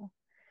people.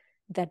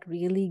 that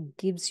really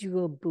gives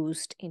you a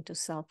boost into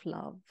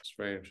self-love. It's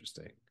very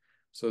interesting.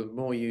 So the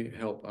more you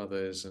help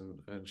others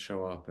and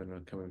show up and are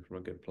coming from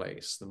a good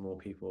place, the more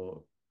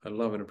people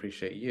love and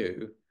appreciate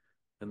you,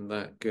 and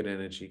that good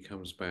energy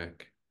comes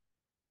back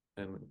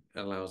and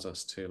allows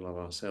us to love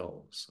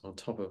ourselves on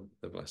top of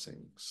the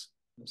blessings.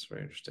 That's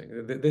very interesting.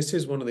 This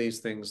is one of these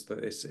things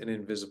that is an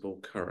invisible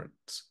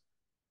current,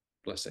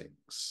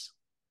 blessings.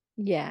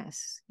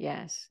 Yes,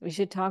 yes. We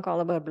should talk all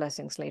about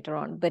blessings later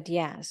on. But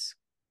yes,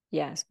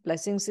 yes,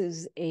 blessings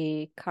is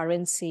a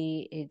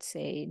currency, it's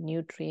a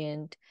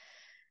nutrient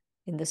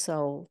in the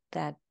soul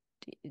that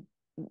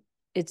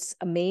it's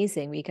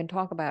amazing. We can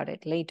talk about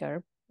it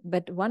later.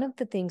 But one of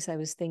the things I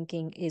was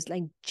thinking is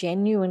like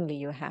genuinely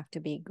you have to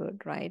be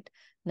good, right?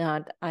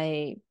 Not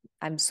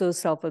I'm so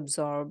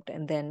self-absorbed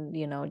and then,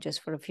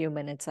 just for a few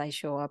minutes I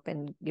show up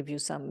and give you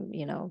some,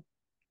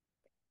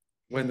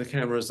 When the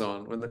camera's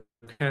on, when the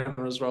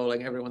camera's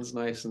rolling, everyone's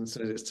nice, and as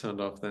soon as it's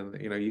turned off, then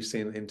you've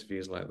seen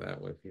interviews like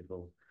that where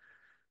people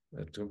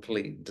a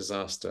complete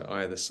disaster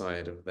either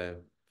side of their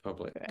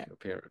public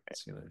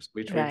appearance. So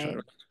we try right.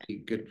 to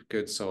be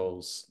good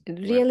souls.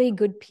 Really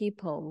good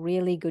people,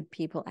 really good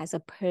people. As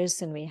a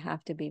person, we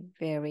have to be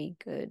very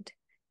good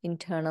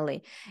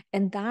internally.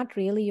 And that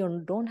really,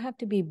 you don't have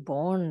to be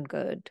born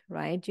good,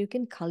 right? You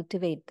can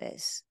cultivate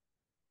this,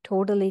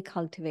 totally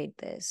cultivate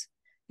this.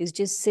 Is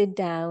just sit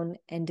down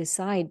and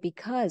decide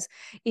because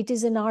it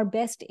is in our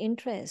best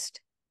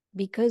interest.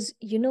 Because,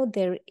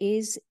 there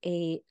is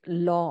a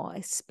law,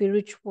 a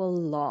spiritual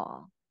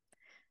law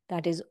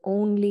that is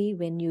only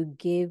when you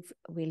give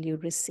will you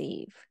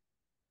receive.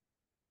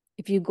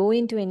 If you go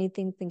into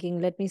anything thinking,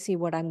 let me see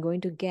what I'm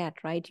going to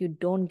get, right? You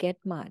don't get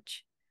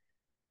much.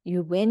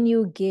 When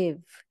you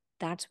give,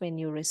 that's when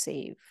you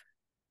receive.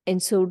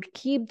 And so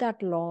keep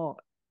that law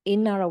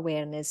in our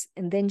awareness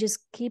and then just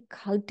keep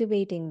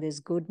cultivating this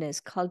goodness,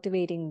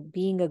 cultivating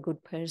being a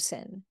good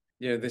person.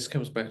 Yeah, this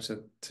comes back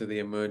to the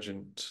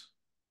emergent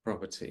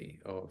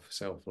property of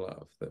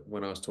self-love that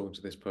when I was talking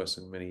to this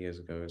person many years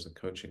ago as a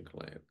coaching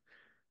client,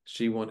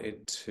 she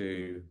wanted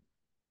to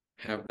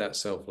have that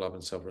self-love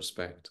and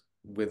self-respect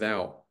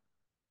without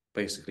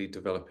basically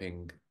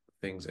developing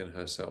things in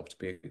herself to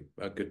be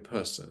a good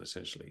person,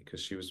 essentially,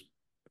 because she was,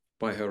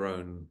 by her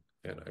own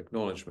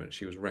acknowledgement,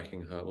 she was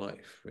wrecking her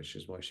life, which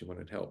is why she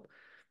wanted help.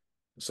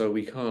 So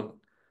we can't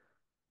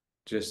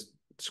just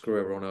screw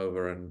everyone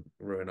over and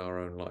ruin our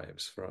own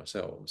lives for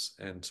ourselves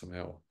and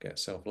somehow get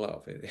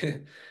self-love.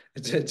 It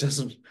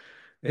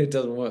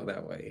doesn't work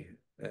that way.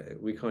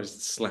 We can't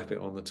just slap it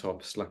on the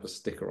top, slap a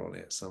sticker on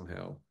it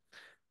somehow.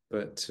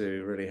 But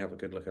to really have a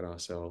good look at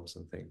ourselves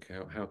and think,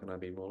 how can I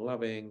be more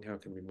loving? How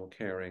can I be more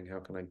caring? How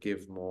can I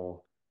give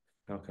more?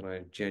 How can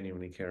I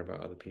genuinely care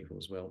about other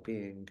people's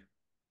well-being?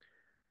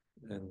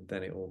 And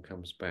then it all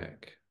comes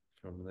back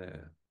from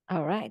there.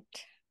 All right.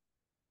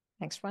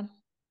 Next one.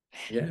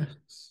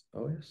 Yes.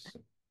 Oh, yes.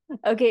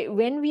 Okay,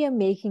 when we are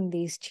making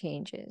these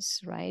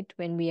changes, right?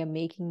 When we are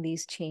making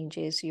these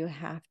changes, you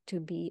have to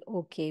be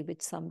okay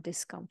with some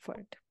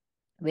discomfort.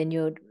 When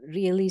you're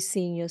really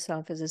seeing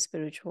yourself as a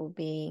spiritual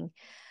being,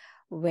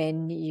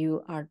 when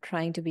you are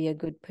trying to be a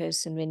good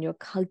person, when you're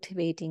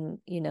cultivating,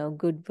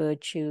 good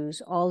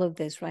virtues, all of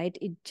this, right?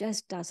 It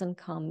just doesn't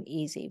come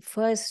easy.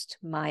 First,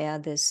 Maya,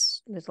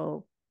 this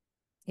little,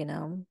 you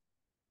know,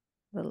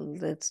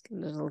 this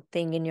little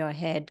thing in your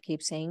head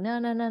keeps saying, no,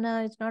 no, no,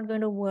 no, it's not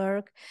going to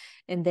work.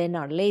 And then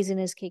our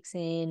laziness kicks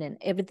in and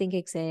everything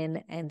kicks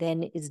in. And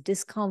then it's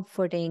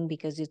discomforting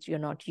because you're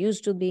not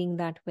used to being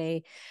that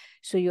way.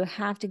 So you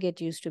have to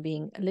get used to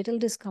being a little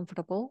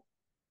discomfortable,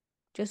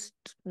 just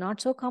not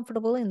so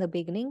comfortable in the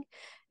beginning.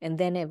 And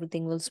then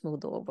everything will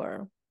smooth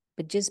over.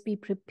 But just be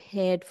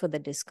prepared for the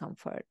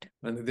discomfort.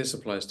 And this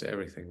applies to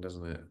everything,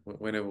 doesn't it?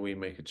 Whenever we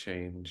make a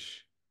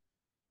change,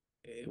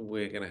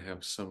 we're going to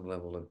have some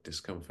level of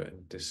discomfort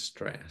and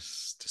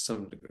distress to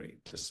some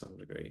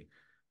degree,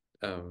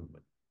 um,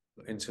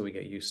 until we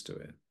get used to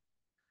it.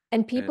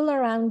 And And people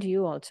around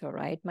you also,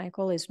 right,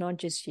 Michael? It's not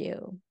just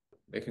you.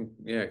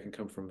 it can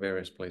come from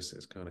various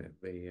places, can't it?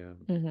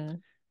 Mm-hmm.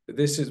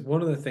 This is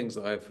one of the things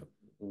that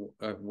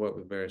I've worked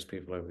with various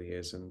people over the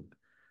years, and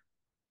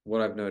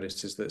what I've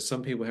noticed is that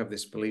some people have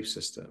this belief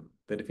system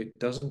that if it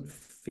doesn't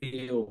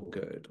feel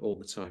good all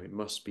the time, it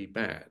must be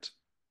bad,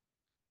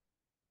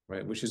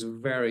 right? Which is a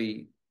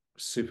very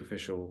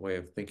superficial way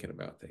of thinking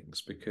about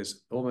things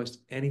because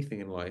almost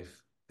anything in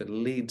life that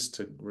leads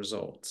to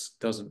results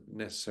doesn't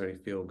necessarily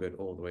feel good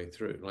all the way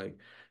through. Like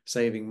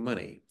saving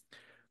money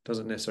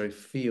doesn't necessarily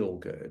feel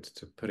good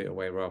to put it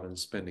away rather than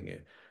spending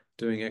it.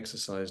 Doing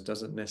exercise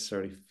doesn't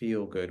necessarily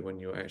feel good when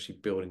you're actually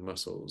building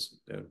muscles.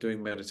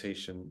 Doing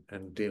meditation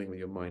and dealing with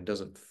your mind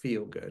doesn't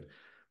feel good.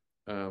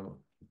 Um,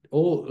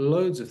 all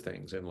loads of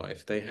things in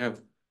life, they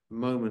have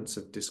moments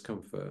of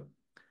discomfort,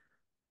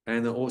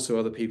 and also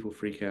other people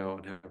freak out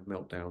and have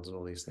meltdowns and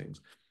all these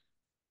things,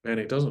 and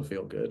it doesn't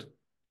feel good,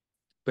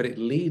 but it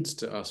leads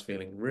to us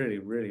feeling really,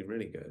 really,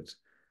 really good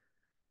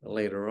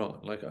later on.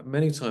 Like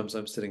many times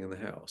I'm sitting in the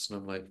house and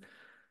I'm like,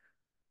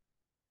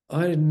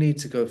 I need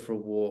to go for a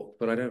walk,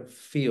 but I don't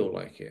feel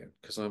like it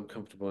because I'm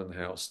comfortable in the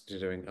house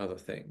doing other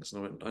things.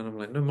 And I'm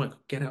like, no, Michael,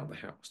 get out of the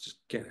house. Just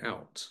get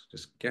out.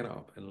 Just get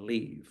up and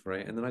leave,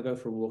 right? And then I go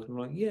for a walk and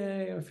I'm like,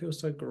 yay, I feel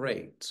so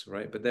great,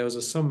 right? But there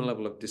was some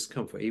level of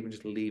discomfort, even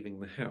just leaving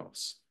the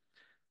house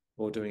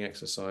or doing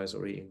exercise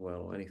or eating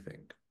well or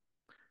anything.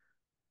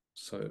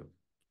 So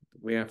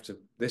we have to,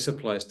 this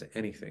applies to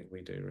anything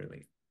we do,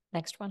 really.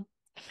 Next one.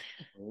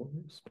 Oh,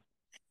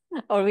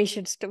 Or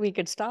we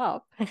could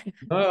stop.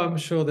 no, I'm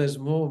sure there's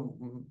more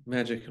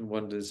magic and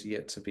wonders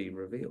yet to be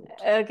revealed.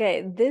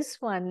 Okay, this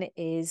one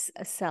is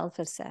a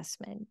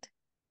self-assessment.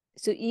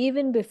 So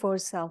even before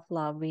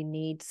self-love, we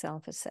need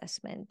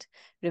self-assessment.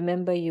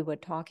 Remember, you were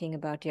talking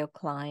about your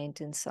client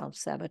and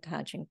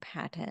self-sabotaging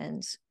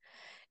patterns.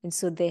 And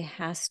so there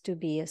has to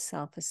be a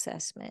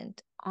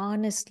self-assessment.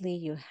 Honestly,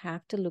 you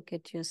have to look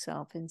at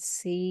yourself and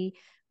see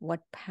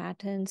what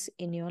patterns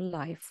in your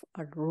life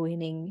are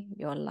ruining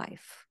your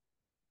life.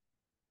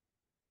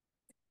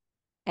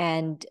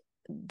 And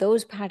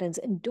those patterns,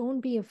 and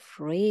don't be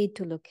afraid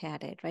to look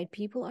at it, right?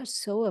 People are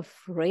so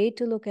afraid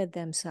to look at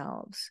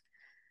themselves.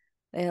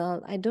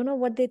 Well, I don't know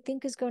what they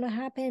think is going to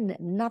happen.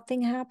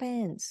 Nothing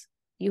happens.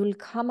 You will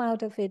come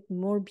out of it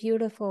more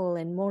beautiful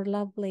and more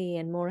lovely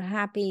and more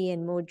happy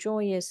and more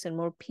joyous and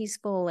more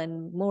peaceful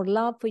and more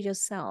love for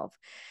yourself.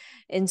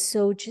 And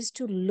so just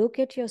to look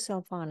at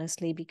yourself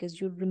honestly, because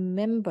you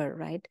remember,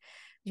 right?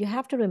 You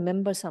have to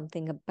remember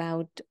something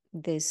about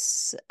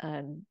this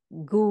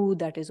goo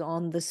that is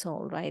on the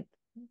soul, right?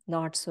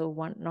 Not so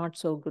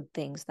good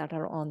things that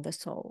are on the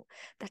soul.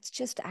 That's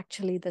just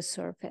actually the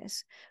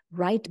surface.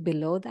 Right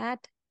below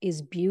that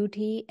is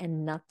beauty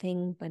and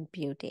nothing but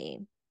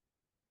beauty.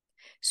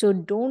 So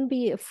don't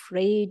be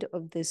afraid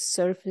of this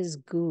surface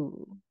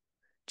goo.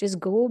 Just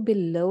go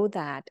below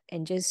that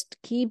and just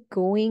keep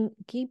going,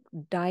 keep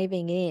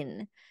diving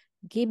in,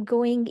 keep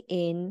going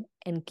in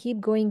and keep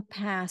going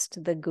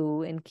past the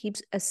goo and keep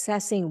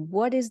assessing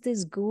what is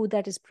this goo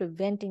that is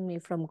preventing me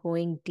from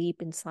going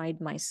deep inside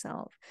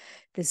myself.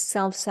 This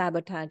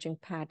self-sabotaging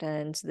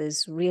patterns,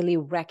 this really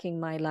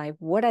wrecking my life.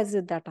 What is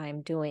it that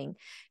I'm doing?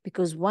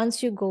 Because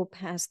once you go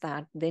past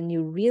that, then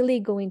you really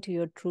go into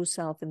your true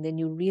self and then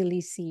you really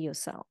see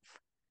yourself.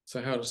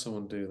 So how does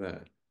someone do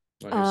that?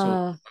 Like if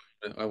someone,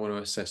 Uh, I want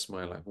to assess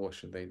my life, what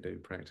should they do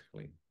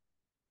practically?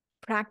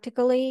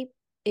 Practically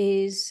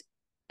is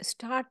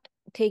start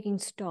taking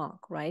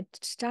stock, right?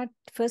 Start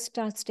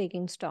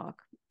taking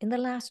stock. In the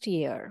last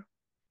year,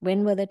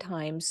 when were the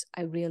times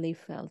I really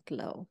felt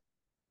low?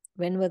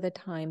 When were the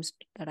times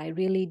that I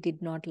really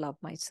did not love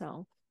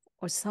myself?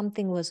 Or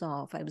something was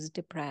off. I was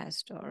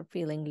depressed or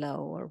feeling low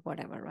or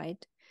whatever,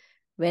 right?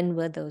 When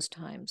were those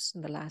times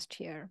in the last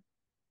year?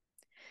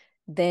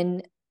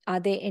 Then are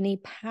there any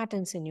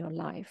patterns in your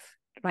life?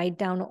 Write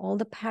down all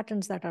the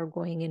patterns that are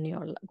going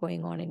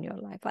on in your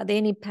life. Are there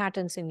any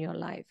patterns in your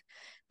life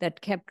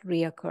that kept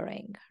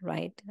reoccurring,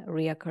 right? A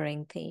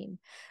reoccurring theme,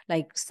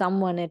 like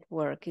someone at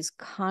work is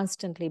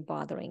constantly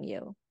bothering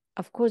you.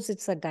 Of course,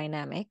 it's a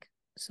dynamic,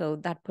 so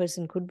that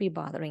person could be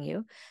bothering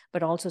you,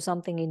 but also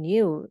something in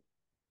you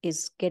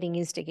is getting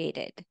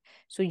instigated.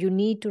 So you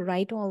need to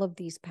write all of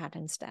these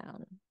patterns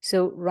down.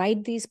 So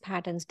write these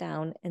patterns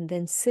down and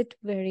then sit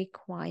very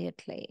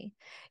quietly.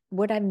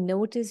 What I've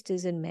noticed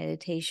is in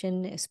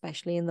meditation,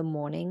 especially in the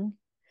morning,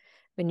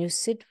 when you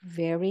sit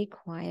very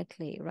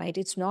quietly, right?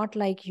 It's not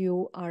like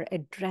you are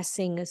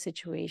addressing a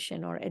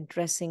situation or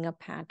addressing a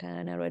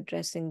pattern or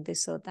addressing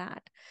this or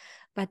that.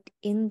 But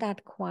in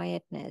that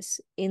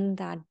quietness, in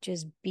that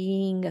just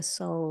being a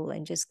soul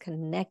and just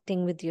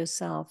connecting with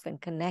yourself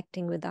and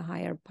connecting with the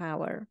higher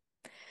power,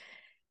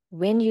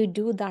 when you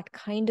do that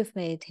kind of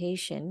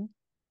meditation,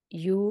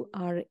 you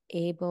are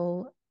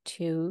able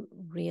to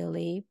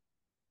really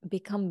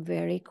become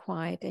very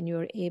quiet and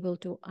you're able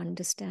to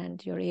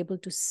understand, you're able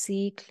to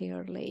see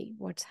clearly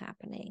what's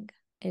happening.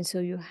 And so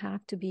you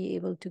have to be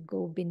able to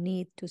go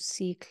beneath to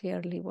see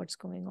clearly what's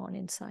going on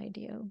inside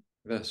you.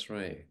 That's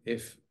right.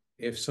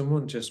 If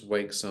someone just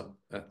wakes up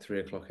at 3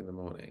 o'clock in the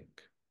morning,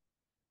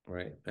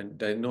 right, and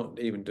they're not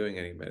even doing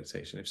any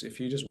meditation, if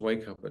you just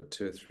wake up at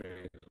 2 or 3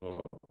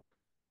 o'clock,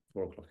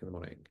 4 o'clock in the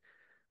morning,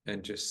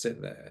 and just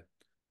sit there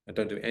and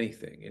don't do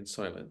anything in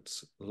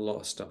silence, a lot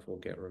of stuff will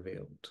get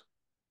revealed.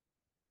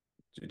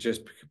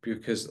 Just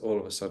because all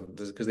of a sudden,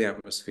 because the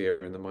atmosphere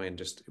and the mind,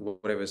 just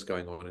whatever's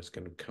going on is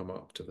going to come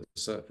up to the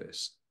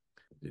surface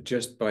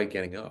just by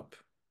getting up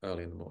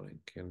early in the morning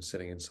and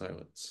sitting in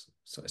silence.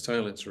 So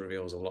silence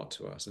reveals a lot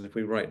to us. And if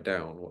we write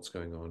down what's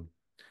going on,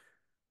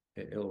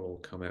 it'll all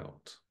come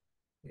out,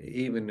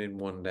 even in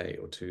one day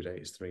or 2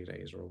 days, 3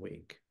 days, or a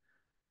week.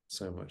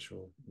 So much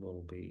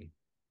will be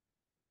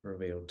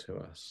revealed to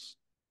us.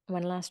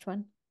 One last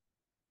one.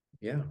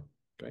 Yeah,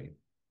 great.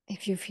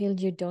 If you feel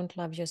you don't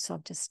love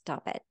yourself, just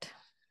stop it.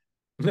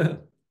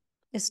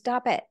 Just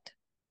stop it.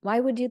 Why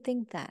would you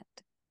think that?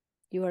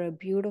 You are a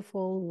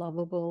beautiful,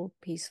 lovable,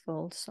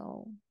 peaceful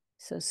soul.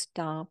 So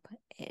stop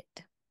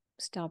it.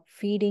 Stop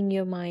feeding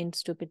your mind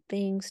stupid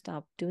things.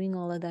 Stop doing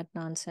all of that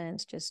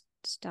nonsense. Just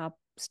stop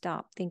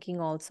thinking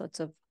all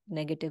sorts of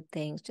negative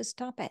things, just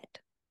stop it.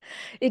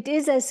 It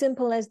is as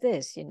simple as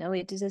this,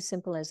 it is as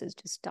simple as this.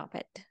 Just stop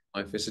it.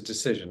 Life is a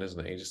decision,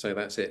 isn't it? You just say,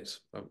 that's it.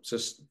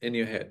 Just in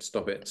your head,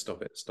 stop it,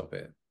 stop it, stop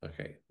it.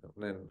 Okay.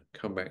 And then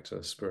come back to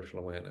the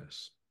spiritual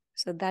awareness.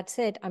 So that's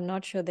it. I'm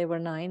not sure there were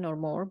 9 or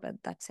more, but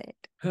that's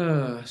it.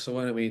 So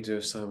why don't we do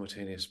a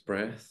simultaneous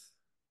breath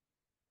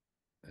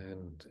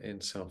and in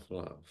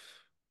self-love?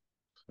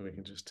 So we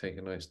can just take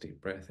a nice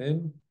deep breath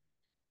in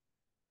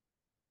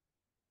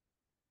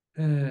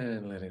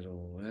and let it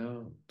all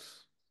out.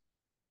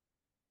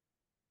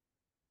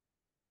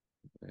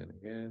 And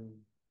again.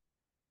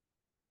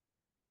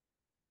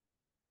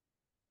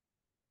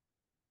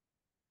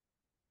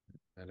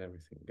 Let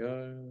everything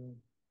go.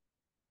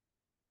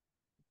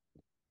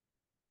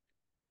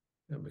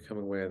 And become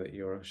aware that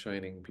you're a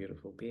shining,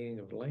 beautiful being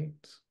of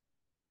light.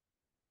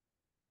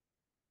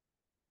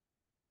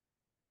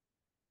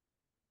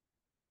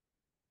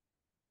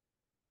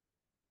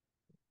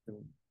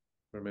 And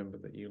remember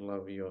that you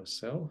love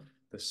yourself,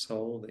 the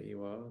soul that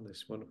you are,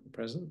 this wonderful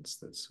presence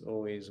that's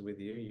always with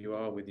you. You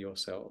are with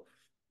yourself.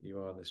 You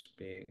are this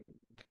being.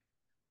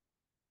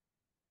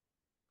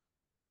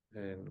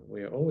 And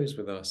we are always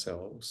with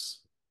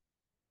ourselves.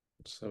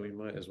 So we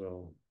might as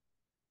well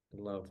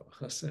love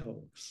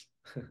ourselves.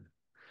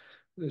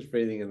 Just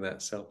breathing in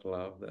that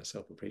self-love, that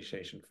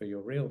self-appreciation for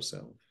your real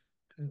self.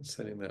 And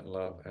sending that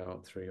love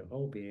out through your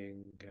whole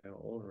being,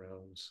 out all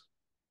around.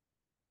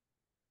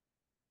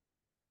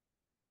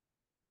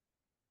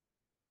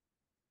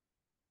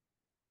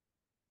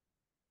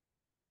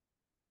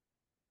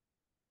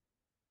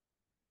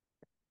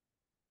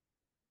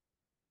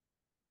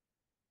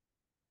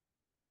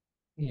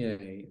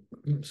 Yay.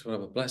 So we'll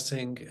have a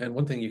blessing. And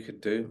one thing you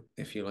could do,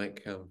 if you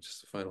like,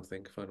 just a final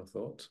thing, final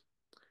thought,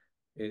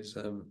 is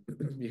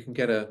you can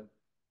get a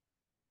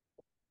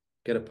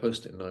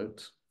post-it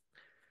note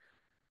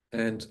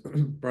and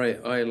write,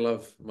 I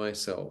love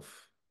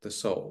myself, the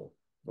soul,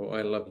 or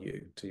I love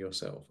you to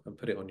yourself, and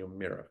put it on your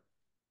mirror.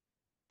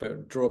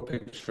 But draw a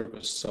picture of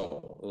a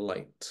soul,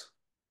 light,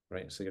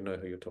 right? So you know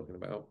who you're talking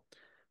about.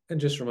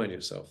 And just remind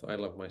yourself, I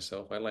love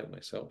myself, I like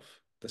myself,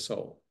 the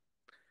soul.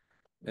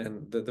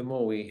 And the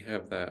more we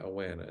have that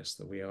awareness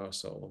that we are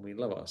soul and we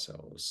love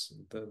ourselves,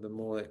 the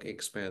more it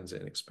expands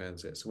it and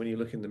expands it. So when you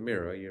look in the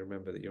mirror, you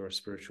remember that you're a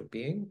spiritual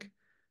being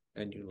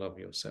and you love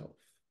yourself.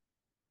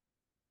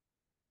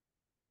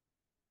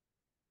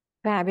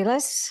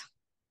 Fabulous.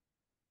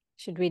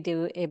 Should we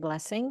do a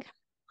blessing?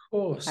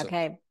 Awesome.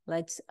 Okay,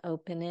 let's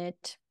open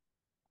it.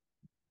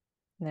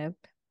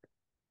 Nope.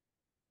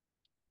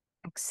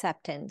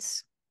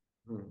 Acceptance.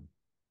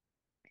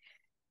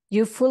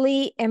 You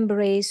fully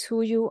embrace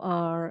who you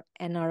are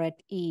and are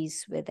at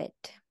ease with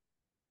it.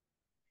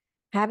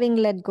 Having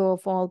let go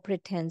of all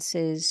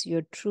pretenses,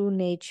 your true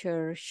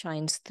nature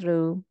shines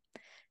through.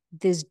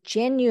 This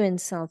genuine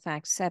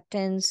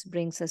self-acceptance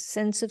brings a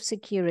sense of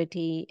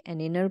security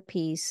and inner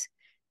peace,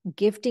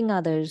 gifting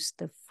others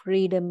the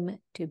freedom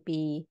to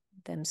be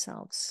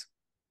themselves.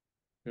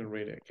 I'm gonna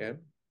read it again.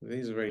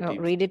 These are very Oh,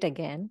 deep. read it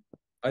again.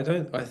 I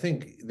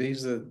think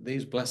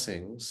these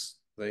blessings,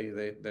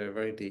 they're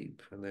very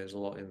deep and there's a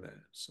lot in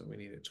there. So we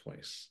need it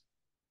twice.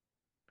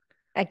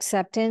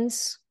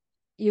 Acceptance.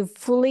 You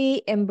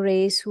fully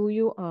embrace who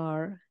you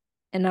are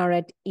and are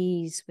at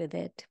ease with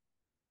it.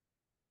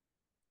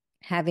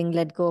 Having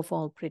let go of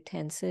all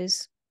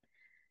pretenses,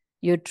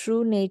 your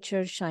true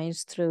nature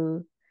shines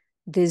through.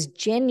 This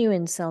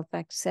genuine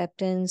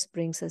self-acceptance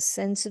brings a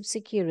sense of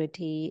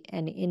security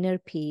and inner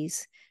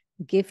peace,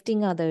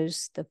 gifting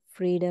others the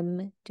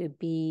freedom to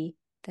be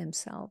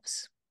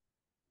themselves.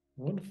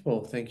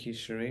 Wonderful. Thank you,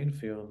 Shireen,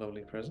 for your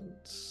lovely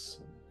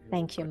presence.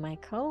 Thank you,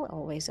 Michael.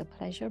 Always a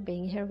pleasure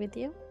being here with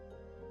you.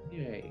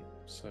 Yay.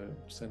 So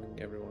sending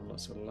everyone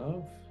lots of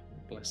love,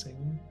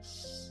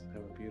 blessings.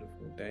 Have a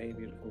beautiful day,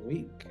 beautiful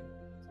week.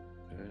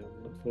 And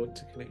look forward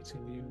to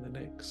connecting with you in the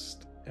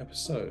next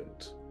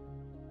episode.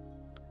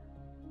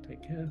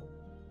 Take care.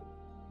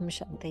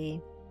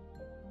 Shanti.